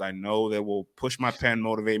battles I know that will push my pen,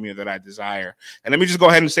 motivate me, or that I desire. And let me just go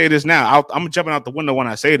ahead and say this now. I'm jumping out the window when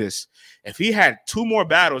I say this. If he had 2 more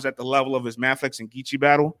battles at the level of his Maflex and Geechee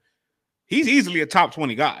battle, he's easily a top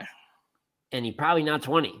 20 guy. And he probably not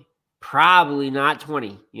 20. Probably not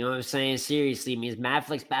 20. You know what I'm saying? Seriously, I mean, his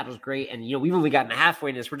Maflex battle's great. And, you know, we've only gotten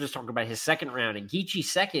halfway in this. We're just talking about his second round. And Geechee's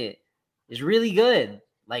second is really good.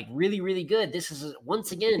 Like, really, really good. This is,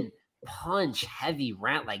 once again, punch heavy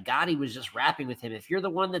rant. Like, Gotti was just rapping with him. If you're the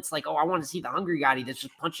one that's like, oh, I want to see the hungry Gotti that's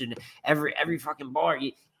just punching every fucking bar,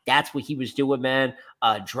 that's what he was doing, man.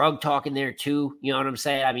 Drug talking there too. You know what I'm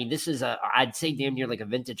saying? I mean, this is I'd say damn near like a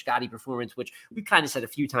vintage Gotti performance, which we kind of said a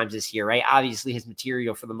few times this year, right? Obviously his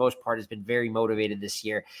material for the most part has been very motivated this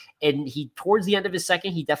year. And he, towards the end of his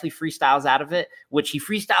second, he definitely freestyles out of it, which he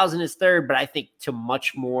freestyles in his third, but I think to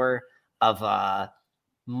much more of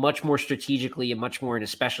much more strategically and much more in a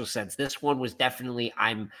special sense. This one was definitely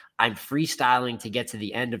I'm freestyling to get to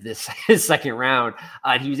the end of this second round.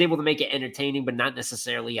 And he was able to make it entertaining, but not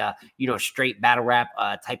necessarily a straight battle rap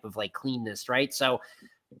type of like cleanness, right? So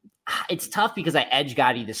it's tough because I edged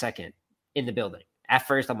Gotti the second in the building. At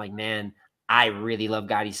first, I'm like, man, I really love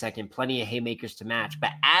Gotti second. Plenty of haymakers to match.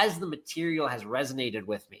 But as the material has resonated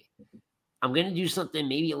with me, I'm going to do something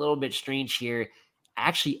maybe a little bit strange here. I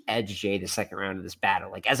actually edged Jay the second round of this battle.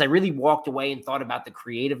 Like, as I really walked away and thought about the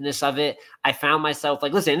creativeness of it, I found myself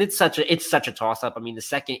like, listen, it's such a toss up. I mean, the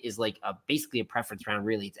second is like basically a preference round,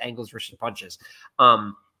 really. It's angles versus punches.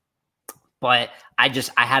 But I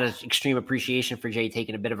had an extreme appreciation for Jay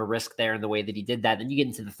taking a bit of a risk there in the way that he did that. Then you get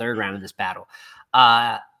into the third round of this battle.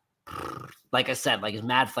 Like I said, like his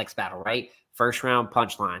Mad Flex battle, right? First round,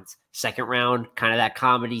 punchlines. Second round, kind of that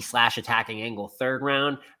comedy / attacking angle. Third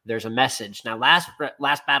round, there's a message. Now, last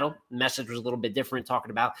battle, the message was a little bit different,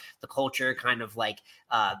 talking about the culture kind of like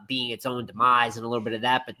being its own demise and a little bit of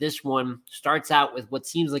that. But this one starts out with what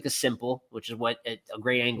seems like a simple, which is what a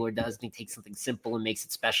great angler does. And he takes something simple and makes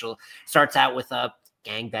it special. Starts out with a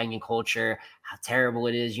gangbanging culture, how terrible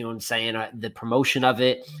it is, you know what I'm saying, the promotion of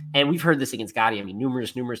it. And we've heard this against Gotti, I mean,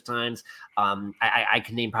 numerous times. I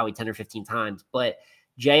can name probably 10 or 15 times, but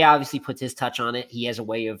Jay obviously puts his touch on it. He has a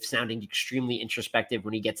way of sounding extremely introspective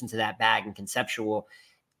when he gets into that bag and conceptual.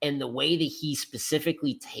 And the way that he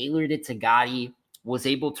specifically tailored it to Gotti, was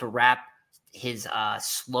able to wrap his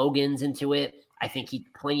slogans into it. I think he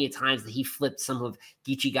plenty of times that he flipped some of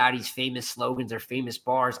Geechee Gotti's famous slogans or famous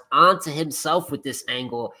bars onto himself with this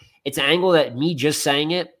angle. It's an angle that me just saying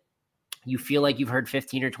it, you feel like you've heard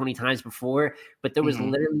 15 or 20 times before, but there was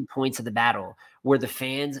literally points of the battle where the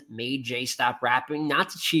fans made Jay stop rapping, not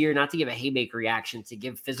to cheer, not to give a haymaker reaction, to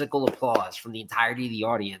give physical applause from the entirety of the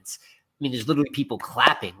audience. I mean, there's literally people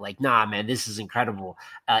clapping like, nah, man, this is incredible.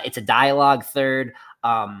 It's a dialogue third.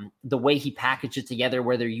 The way he packaged it together,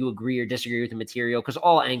 whether you agree or disagree with the material, because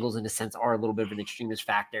all angles in a sense are a little bit of an extremist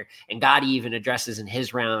factor. And Gotti even addresses in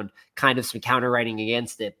his round kind of some counter writing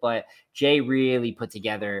against it. But Jay really put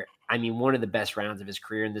together, I mean, one of the best rounds of his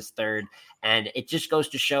career in this third. And it just goes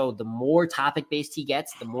to show the more topic-based he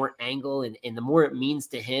gets, the more angle and the more it means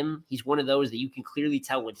to him. He's one of those that you can clearly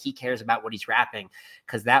tell when he cares about what he's rapping.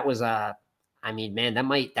 Because that was, I mean, man, that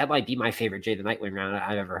might be my favorite Jay the Nightwing round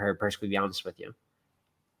I've ever heard, personally, to be honest with you.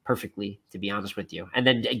 Perfectly, to be honest with you. And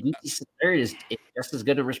then Geechee's third is just as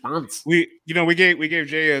good a response. We gave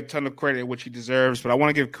Jay a ton of credit, which he deserves, but I want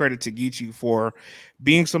to give credit to Geechee for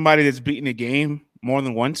being somebody that's beaten a game more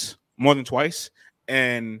than twice,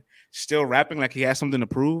 and still rapping like he has something to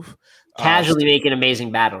prove. Casually making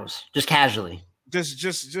amazing battles, just casually.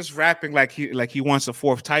 Just rapping like he wants a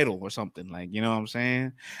fourth title or something, like, you know what I'm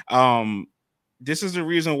saying? This is the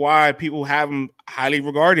reason why people have him highly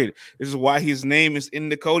regarded. This is why his name is in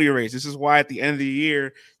the Cody race. This is why at the end of the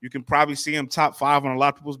year, you can probably see him top 5 on a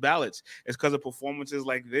lot of people's ballots. It's because of performances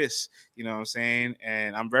like this, you know what I'm saying?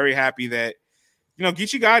 And I'm very happy that,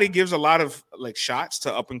 Geechee Gotti gives a lot of like shots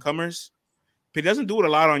to up and comers. But he doesn't do it a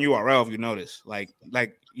lot on URL, if you notice. Like, I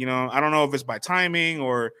don't know if it's by timing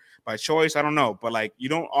or by choice. I don't know. But like, you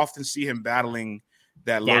don't often see him battling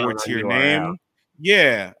that lower tier name.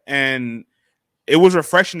 Yeah. And it was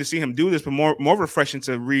refreshing to see him do this, but more refreshing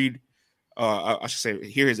to read, I should say,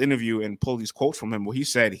 hear his interview and pull these quotes from him where he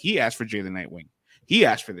said he asked for Jay the Nightwing. He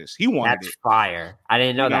asked for this. He wanted That's fire. I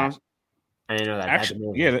didn't know that. I didn't know that.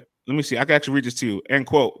 Actually, yeah, let me see. I can actually read this to you. End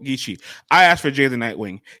quote, Geechee. I asked for Jay the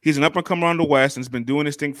Nightwing. He's an up-and-comer on the West and has been doing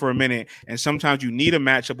this thing for a minute, and sometimes you need a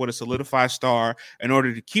matchup with a solidified star in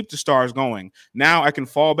order to keep the stars going. Now I can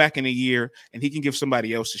fall back in a year, and he can give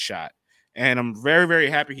somebody else a shot. And I'm very, very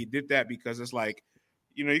happy he did that, because it's like,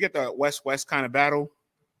 you get the West-West kind of battle.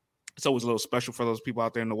 It's always a little special for those people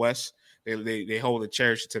out there in the West. They hold it,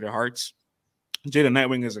 cherish it to their hearts. Jay the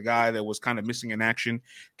Nightwing is a guy that was kind of missing in action,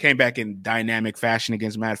 came back in dynamic fashion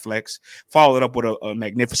against Mad Flex, followed up with a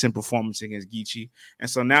magnificent performance against Geechee. And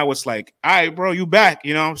so now it's like, all right, bro, you back.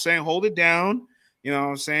 You know what I'm saying? Hold it down. You know what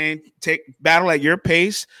I'm saying? Take battle at your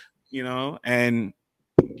pace, and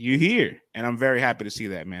you here. And I'm very happy to see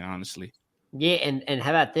that, man, honestly. Yeah, and how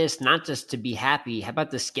about this? Not just to be happy, how about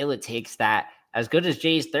the skill it takes that, as good as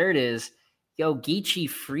Jay's third is, Geechee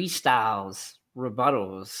freestyles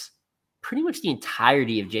rebuttals pretty much the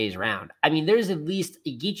entirety of Jay's round. I mean, there's at least,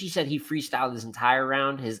 Geechee said he freestyled his entire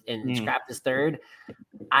round and scrapped his third.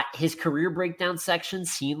 His career breakdown section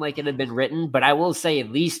seemed like it had been written, but I will say,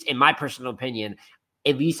 at least in my personal opinion,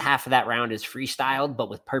 at least half of that round is freestyled, but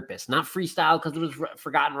with purpose. Not freestyled because it was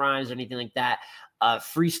forgotten rhymes or anything like that.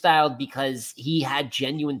 Freestyled because he had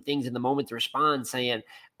genuine things in the moment to respond, saying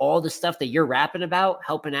all the stuff that you're rapping about,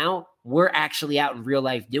 helping out, we're actually out in real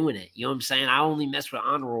life doing it. You know what I'm saying? I only mess with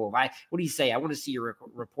honor roll. What do you say? I want to see your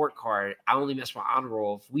report card. I only mess with honor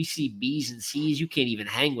roll. If we see B's and C's, you can't even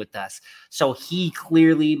hang with us. So he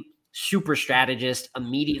clearly, super strategist,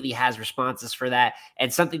 immediately has responses for that.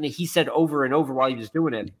 And something that he said over and over while he was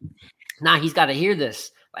doing it. Now he's got to hear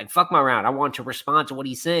this. Like, fuck my round. I want to respond to what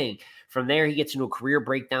he's saying. From there, he gets into a career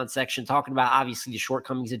breakdown section, talking about obviously the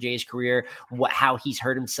shortcomings of Jay's career, how he's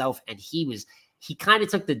hurt himself. And he kind of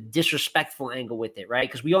took the disrespectful angle with it, right?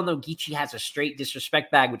 Because we all know Geechee has a straight disrespect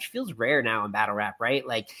bag, which feels rare now in battle rap, right?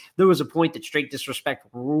 Like, there was a point that straight disrespect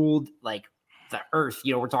ruled, like, the earth.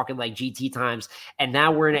 You know, we're talking like GT times. And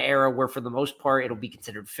now we're in an era where, for the most part, it'll be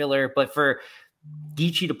considered filler. But for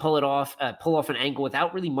Geechee to pull off an angle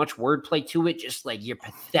without really much wordplay to it, just like, you're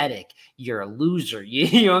pathetic, you're a loser.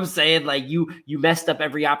 You know what I'm saying? Like, you messed up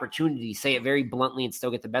every opportunity. Say it very bluntly and still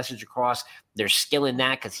get the message across. There's skill in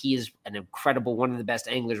that because he is an incredible, one of the best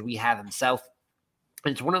anglers we have himself.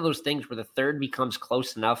 And it's one of those things where the third becomes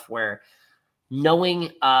close enough where, knowing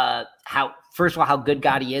how, first of all, how good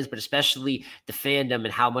Gotti is, but especially the fandom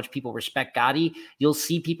and how much people respect Gotti, you'll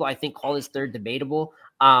see people, I think, call his third debatable.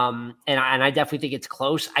 And I definitely think it's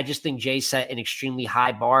close. I just think Jay set an extremely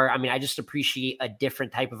high bar. I mean, I just appreciate a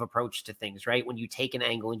different type of approach to things, right? When you take an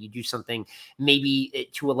angle and you do something maybe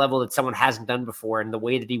to a level that someone hasn't done before, and the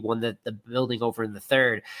way that he won the building over in the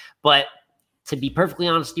third. But to be perfectly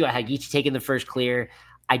honest with you, I had Geechee taking the first clear.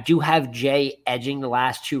 I do have Jay edging the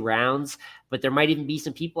last two rounds, but there might even be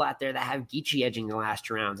some people out there that have Geechee edging the last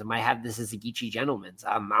two rounds and might have this as a Geechee gentleman's.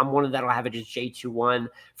 I'm one of that. I'll have it as J2-1.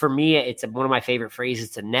 For me, it's one of my favorite phrases.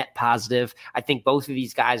 It's a net positive. I think both of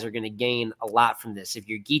these guys are going to gain a lot from this. If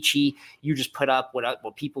you're Geechee, you just put up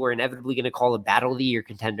what people are inevitably going to call a battle of the year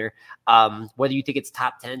contender. Whether you think it's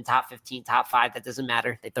top 10, top 15, top 5, that doesn't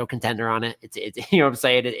matter. They throw contender on it. It's you know what I'm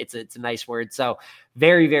saying? It's a nice word. So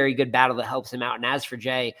very, very good battle that helps him out. And as for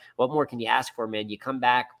Jay, what more can you ask for, man? You come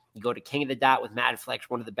back, you go to King of the Dot with Mad Flex,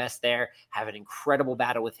 one of the best there, have an incredible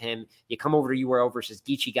battle with him. You come over to URL versus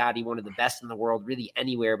Geechee Gotti, one of the best in the world, really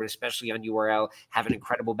anywhere, but especially on URL, have an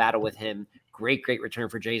incredible battle with him. Great return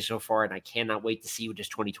for Jay so far, and I cannot wait to see what his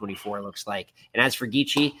 2024 looks like. And as for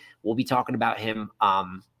Geechee, we'll be talking about him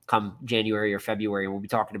come January or February, and we'll be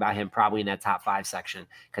talking about him probably in that top 5 section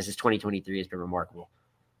because his 2023 has been remarkable.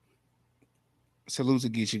 Salute to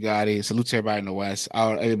Geechee Gotti. Salute to everybody in the West.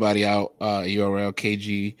 Everybody out. URL,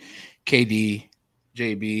 KG, KD,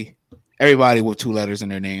 JB. Everybody with 2 letters in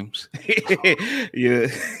their names. Yeah.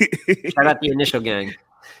 Shout out the initial gang.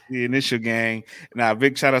 The initial gang. Now,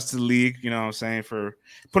 big shout outs to the league, you know what I'm saying, for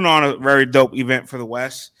putting on a very dope event for the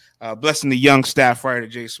West. Blessing the young staff writer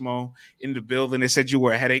Jay Smo in the building. They said you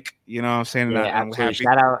were a headache, you know what I'm saying? Yeah, I'm happy.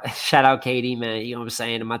 Shout out Katie, man. You know what I'm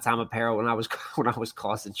saying? In my time of peril, when I was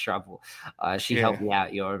causing trouble, she helped me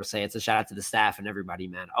out. You know what I'm saying? It's a shout out to the staff and everybody,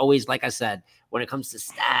 man. Always, like I said, when it comes to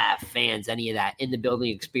staff, fans, any of that in the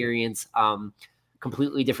building experience,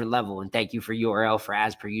 completely different level. And thank you for URL for,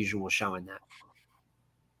 as per usual, showing that.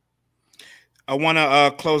 I want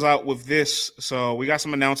to close out with this. So we got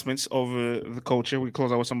some announcements over the culture. We close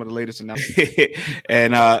out with some of the latest announcements,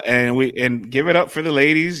 and give it up for the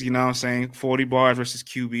ladies. You know what I'm saying? 40 bars versus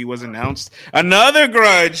QB was announced. Another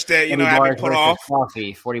grudge that had been put off.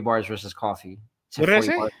 40 bars versus coffee. What did I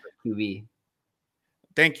say? QB.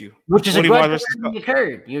 Thank you. Which is a grudge that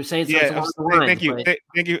occurred. You know what I'm saying? So thank you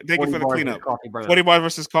for the cleanup. 40 bars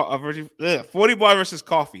versus 40 bars versus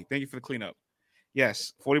coffee. Thank you for the cleanup.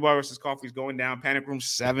 Yes, 40 bar versus coffee is going down. Panic Room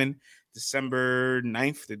 7, December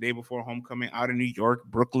 9th, the day before homecoming, out in New York,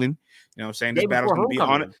 Brooklyn. You know what I'm saying? This battle's going to be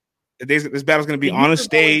on it. This battle's going to be on a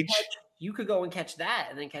stage. You could go and catch that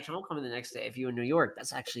and then catch homecoming the next day if you're in New York.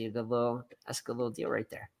 That's actually a good little deal right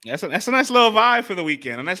there. That's a nice little vibe for the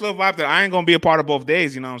weekend. A nice little vibe that I ain't going to be a part of both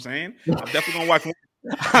days. You know what I'm saying? I'm definitely going to watch.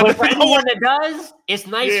 But for anyone that does, it's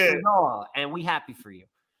nice for y'all, and we happy for you.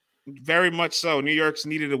 Very much so. New York's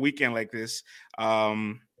needed a weekend like this.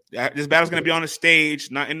 This battle's going to be on a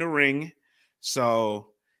stage, not in the ring. So,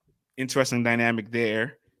 interesting dynamic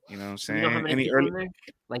there. You know what I'm saying? You know how many people in there?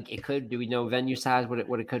 Like, it could. Do we know venue size?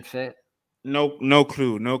 What it could fit? No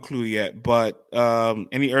clue yet. But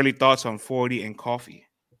any early thoughts on 40 and coffee?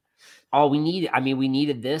 We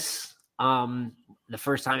needed this. The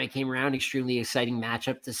first time it came around, extremely exciting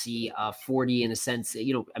matchup to see 40 in a sense,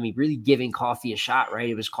 really giving Coffee a shot, right?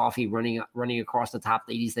 It was Coffee running across the top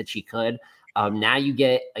ladies that she could. Now you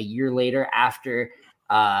get a year later after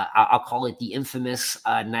I'll call it the infamous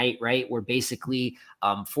night, right? Where basically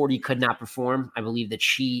 40 could not perform. I believe that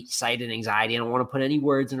she cited anxiety. I don't want to put any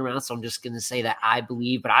words in her mouth, so I'm just going to say that I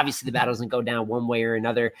believe, but obviously the battle doesn't go down one way or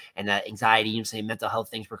another. And that anxiety, mental health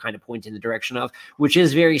things we're kind of pointing in the direction of, which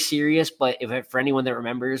is very serious. But for anyone that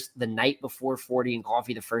remembers the night before 40 and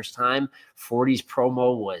Coffee the first time, 40's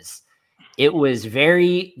promo was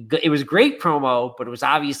very good. It was great promo, but it was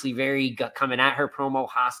obviously very coming at her promo,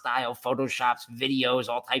 hostile, photoshops, videos,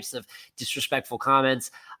 all types of disrespectful comments.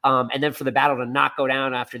 And then for the battle to not go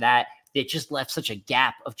down after that, it just left such a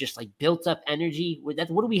gap of just like built up energy. What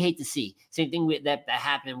do we hate to see? Same thing that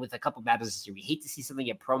happened with a couple battles this year. We hate to see something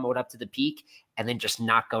get promoted up to the peak and then just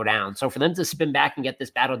not go down. So for them to spin back and get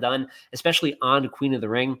this battle done, especially on Queen of the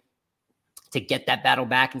Ring, to get that battle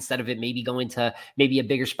back instead of it maybe going to maybe a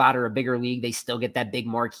bigger spot or a bigger league, they still get that big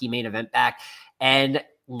marquee main event back. And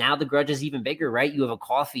now the grudge is even bigger, right? You have a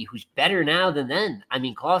Coffee who's better now than then. I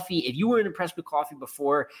mean, Coffee, if you weren't impressed with Coffee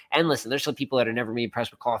before, and listen, there's some people that are never been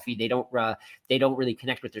impressed with Coffee. They don't really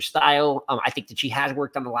connect with their style. I think that she has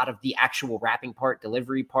worked on a lot of the actual rapping part,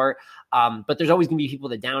 delivery part. But there's always going to be people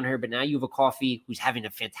that down her. But now you have a Coffee who's having a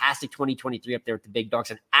fantastic 2023 up there with the big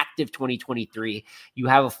dogs, an active 2023. You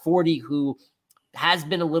have a 40 who has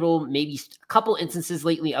been a little, maybe a couple instances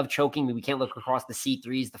lately of choking. I mean, we can't look across the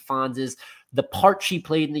C3s, the Fonzes, the part she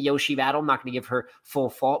played in the Yoshi battle. I'm not going to give her full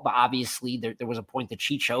fault, but obviously there was a point that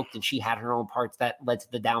she choked and she had her own parts that led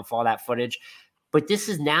to the downfall of that footage. But this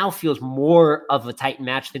is now feels more of a tight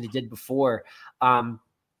match than it did before. And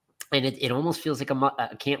it almost feels like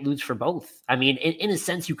a can't lose for both. I mean, in a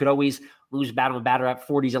sense, you could always lose battle and battle rap.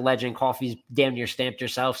 40's a legend. Coffee's damn near stamped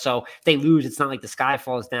yourself. So if they lose, it's not like the sky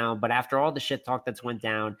falls down. But after all the shit talk that's went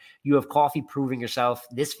down, you have Coffee proving yourself.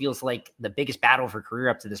 This feels like the biggest battle of her career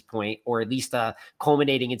up to this point, or at least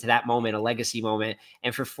culminating into that moment, a legacy moment.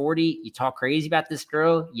 And for 40, you talk crazy about this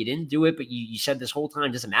girl. You didn't do it, but you said this whole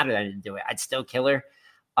time, doesn't matter that I didn't do it. I'd still kill her.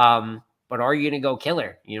 But are you going to go kill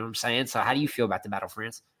her? You know what I'm saying? So how do you feel about the battle,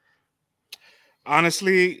 France?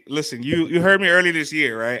 Honestly, listen, you heard me early this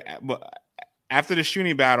year, right? But after the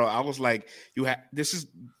Shuni battle, I was like,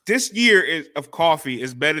 this year of Coffee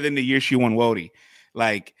is better than the year she won Wody.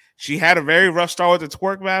 Like, she had a very rough start with the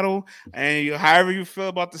twerk battle, and however you feel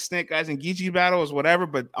about the Snake Guys and Geechee battle is whatever,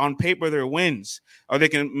 but on paper they're wins, or they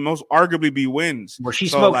can most arguably be wins. Well, she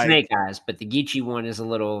smoked Snake Guys, but the Geechee one is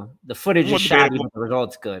the footage is shoddy, but the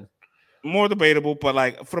result's good. More debatable, but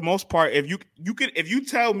like for the most part, if you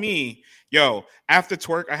tell me, yo, after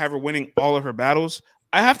twerk, I have her winning all of her battles,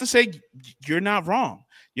 I have to say you're not wrong.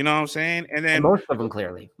 You know what I'm saying? And then most of them,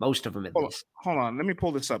 clearly, most of them at least. Hold on, let me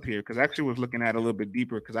pull this up here because I actually was looking at it a little bit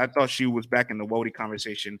deeper because I thought she was back in the Wody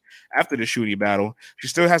conversation after the Shooty battle. She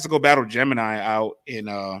still has to go battle Gemini out in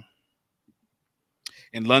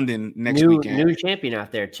London next weekend. New champion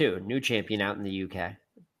out there too. New champion out in the UK.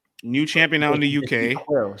 New champion out in the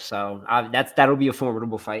UK. So that'll be a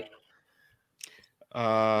formidable fight.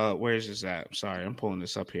 Where is this at? Sorry, I'm pulling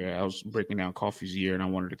this up here. I was breaking down Coffee's year and I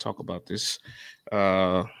wanted to talk about this.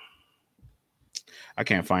 I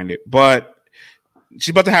can't find it, but she's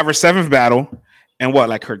about to have her 7th battle and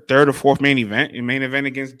like her 3rd or 4th main event. Main event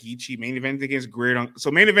against Geechee, main event against Grid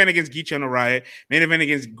main event against Geechee on the Riot, main event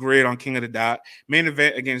against Grid on King of the Dot, main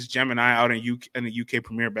event against Gemini out in the UK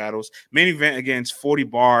Premier Battles, main event against 40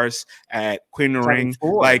 BARRS at Queen of the Ring.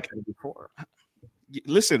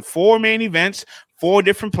 Listen, 4 main events, 4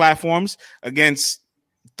 different platforms against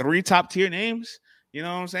 3 top tier names. You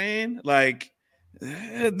know what I'm saying? Like,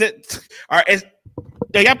 are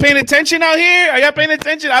y'all paying attention out here? Are y'all paying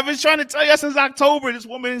attention? I've been trying to tell you since October. This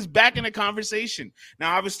woman is back in the conversation.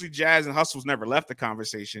 Now, obviously, Jazz and Hustle's never left the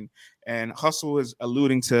conversation, and Hustle is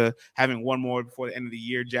alluding to having one more before the end of the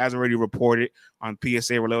year. Jazz already reported on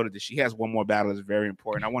PSA Reloaded that she has one more battle that's very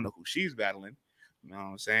important. I wonder who she's battling. You know what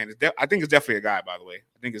I'm saying? I think it's definitely a guy, by the way.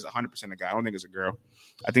 I think it's 100% a guy. I don't think it's a girl.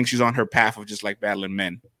 I think she's on her path of just like battling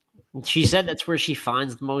men. She said that's where she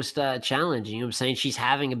finds the most challenge. You know what I'm saying? She's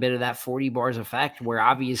having a bit of that 40 BARRS effect where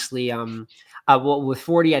obviously, well, with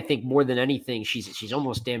 40, I think more than anything, she's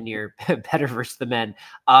almost damn near better versus the men.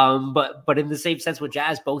 But in the same sense with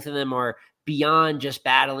Jazz, both of them are beyond just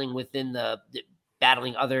battling within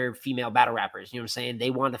battling other female battle rappers. You know what I'm saying?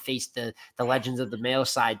 They want to face the legends of the male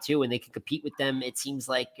side too, and they can compete with them. It seems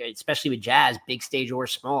like, especially with Jazz, big stage or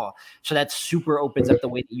small. So that super opens up the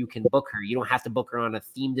way that you can book her. You don't have to book her on a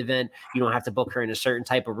themed event. You don't have to book her in a certain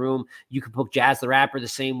type of room. You can book Jazz the rapper the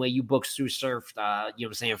same way you book Sue Surf, you know what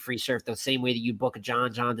I'm saying, Free Surf, the same way that you book a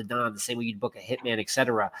John the Don, the same way you'd book a Hitman,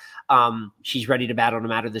 etc. She's ready to battle no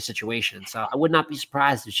matter the situation. So I would not be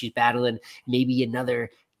surprised if she's battling maybe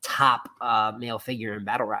another top male figure in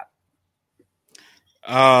battle rap.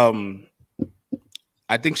 I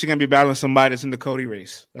think she's gonna be battling somebody that's in the Cody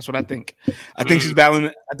race. That's what I think. I think she's battling.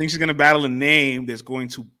 I think she's gonna battle a name that's going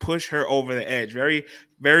to push her over the edge. Very,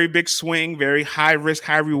 very big swing. Very high risk,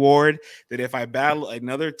 high reward. That if I battle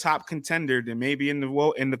another top contender, then maybe in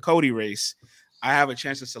the Cody race, I have a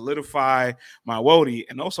chance to solidify my Wody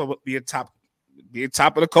and also be a top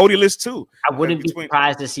of the Cody list too. I wouldn't be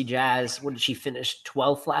surprised to see Jazz. What did she finish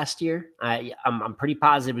 12th last year? I'm pretty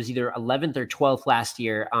positive it was either 11th or 12th last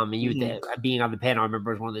year. And you being on the panel, I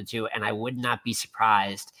remember it was one of the two. And I would not be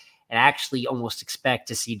surprised and actually almost expect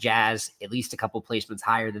to see Jazz at least a couple placements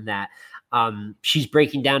higher than that. She's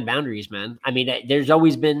breaking down boundaries, man. I mean, there's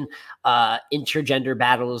always been intergender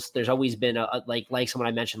battles. There's always been like someone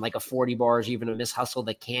I mentioned, like a 40 bars, even a Miss Hustle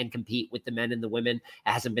that can compete with the men and the women. It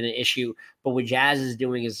hasn't been an issue. But what Jazz is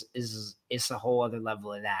doing is a whole other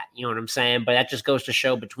level of that. You know what I'm saying? But that just goes to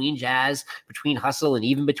show between Jazz, between Hustle, and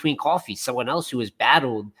even between Coffee, someone else who has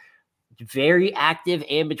battled very active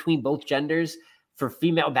and between both genders for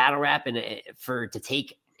female battle rap and to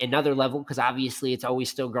take another level, because obviously it's always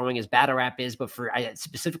still growing as battle rap is, but for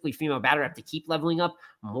specifically female battle rap to keep leveling up,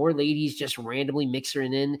 more ladies just randomly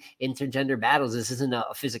mixing in intergender battles. This isn't a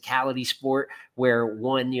physicality sport where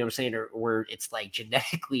one, you know what I'm saying, or where it's like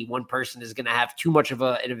genetically one person is going to have too much of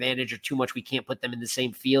an advantage or too much. We can't put them in the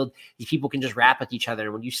same field. These people can just rap with each other.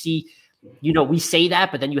 And when you see, you know, we say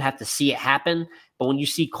that, but then you have to see it happen. But when you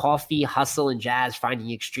see Coffee, Hustle, and Jazz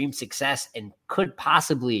finding extreme success and could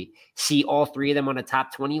possibly see all three of them on a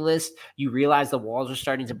top 20 list, you realize the walls are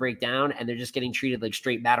starting to break down and they're just getting treated like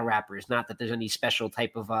straight battle rappers. Not that there's any special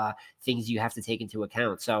type of things you have to take into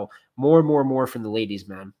account. So more from the ladies,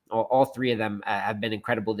 man. All three of them have been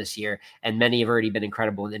incredible this year, and many have already been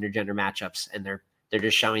incredible in intergender matchups, and they're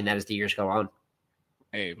just showing that as the years go on.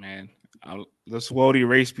 Hey, man. This Wody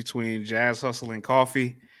race between Jazz, Hustle, and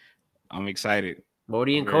Coffee, I'm excited.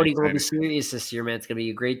 Wody and Cody going to be serious this year, man. It's going to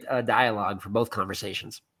be a great dialogue for both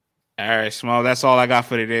conversations. All right, Small. That's all I got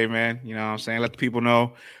for today, man. You know what I'm saying? Let the people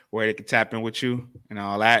know where they can tap in with you and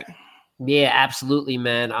all that. Yeah, absolutely,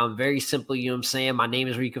 man. Very simple, you know what I'm saying? My name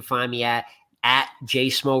is where you can find me at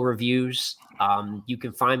JSmo Reviews. You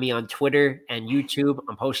can find me on Twitter and YouTube.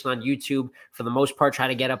 I'm posting on YouTube for the most part, try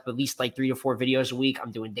to get up at least like 3 to 4 videos a week.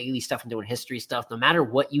 I'm doing daily stuff. I'm doing history stuff. No matter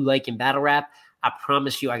what you like in battle rap, I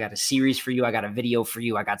promise you, I got a series for you. I got a video for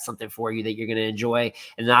you. I got something for you that you're going to enjoy.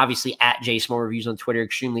 And then obviously at JSmo Reviews on Twitter,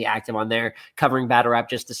 extremely active on there, covering battle rap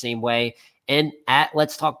just the same way. And at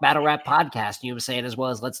Let's Talk Battle Rap Podcast, you know what I'm saying, as well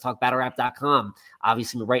as Let's Talk BattleRap.com.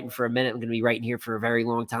 Obviously, I'm writing for a minute. I'm going to be writing here for a very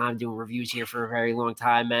long time, doing reviews here for a very long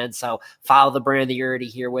time, man. So follow the brand that you're already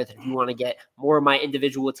here with. If you want to get more of my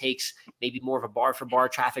individual takes, maybe more of a bar-for-bar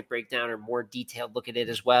traffic breakdown or more detailed look at it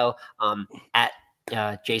as well, at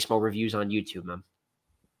JSmo Reviews on YouTube, man.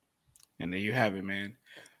 And there you have it, man.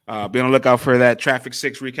 Be on the lookout for that Traffic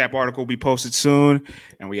 6 recap article. Will be posted soon.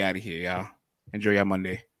 And we out of here, y'all. Enjoy your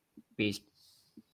Monday. Peace.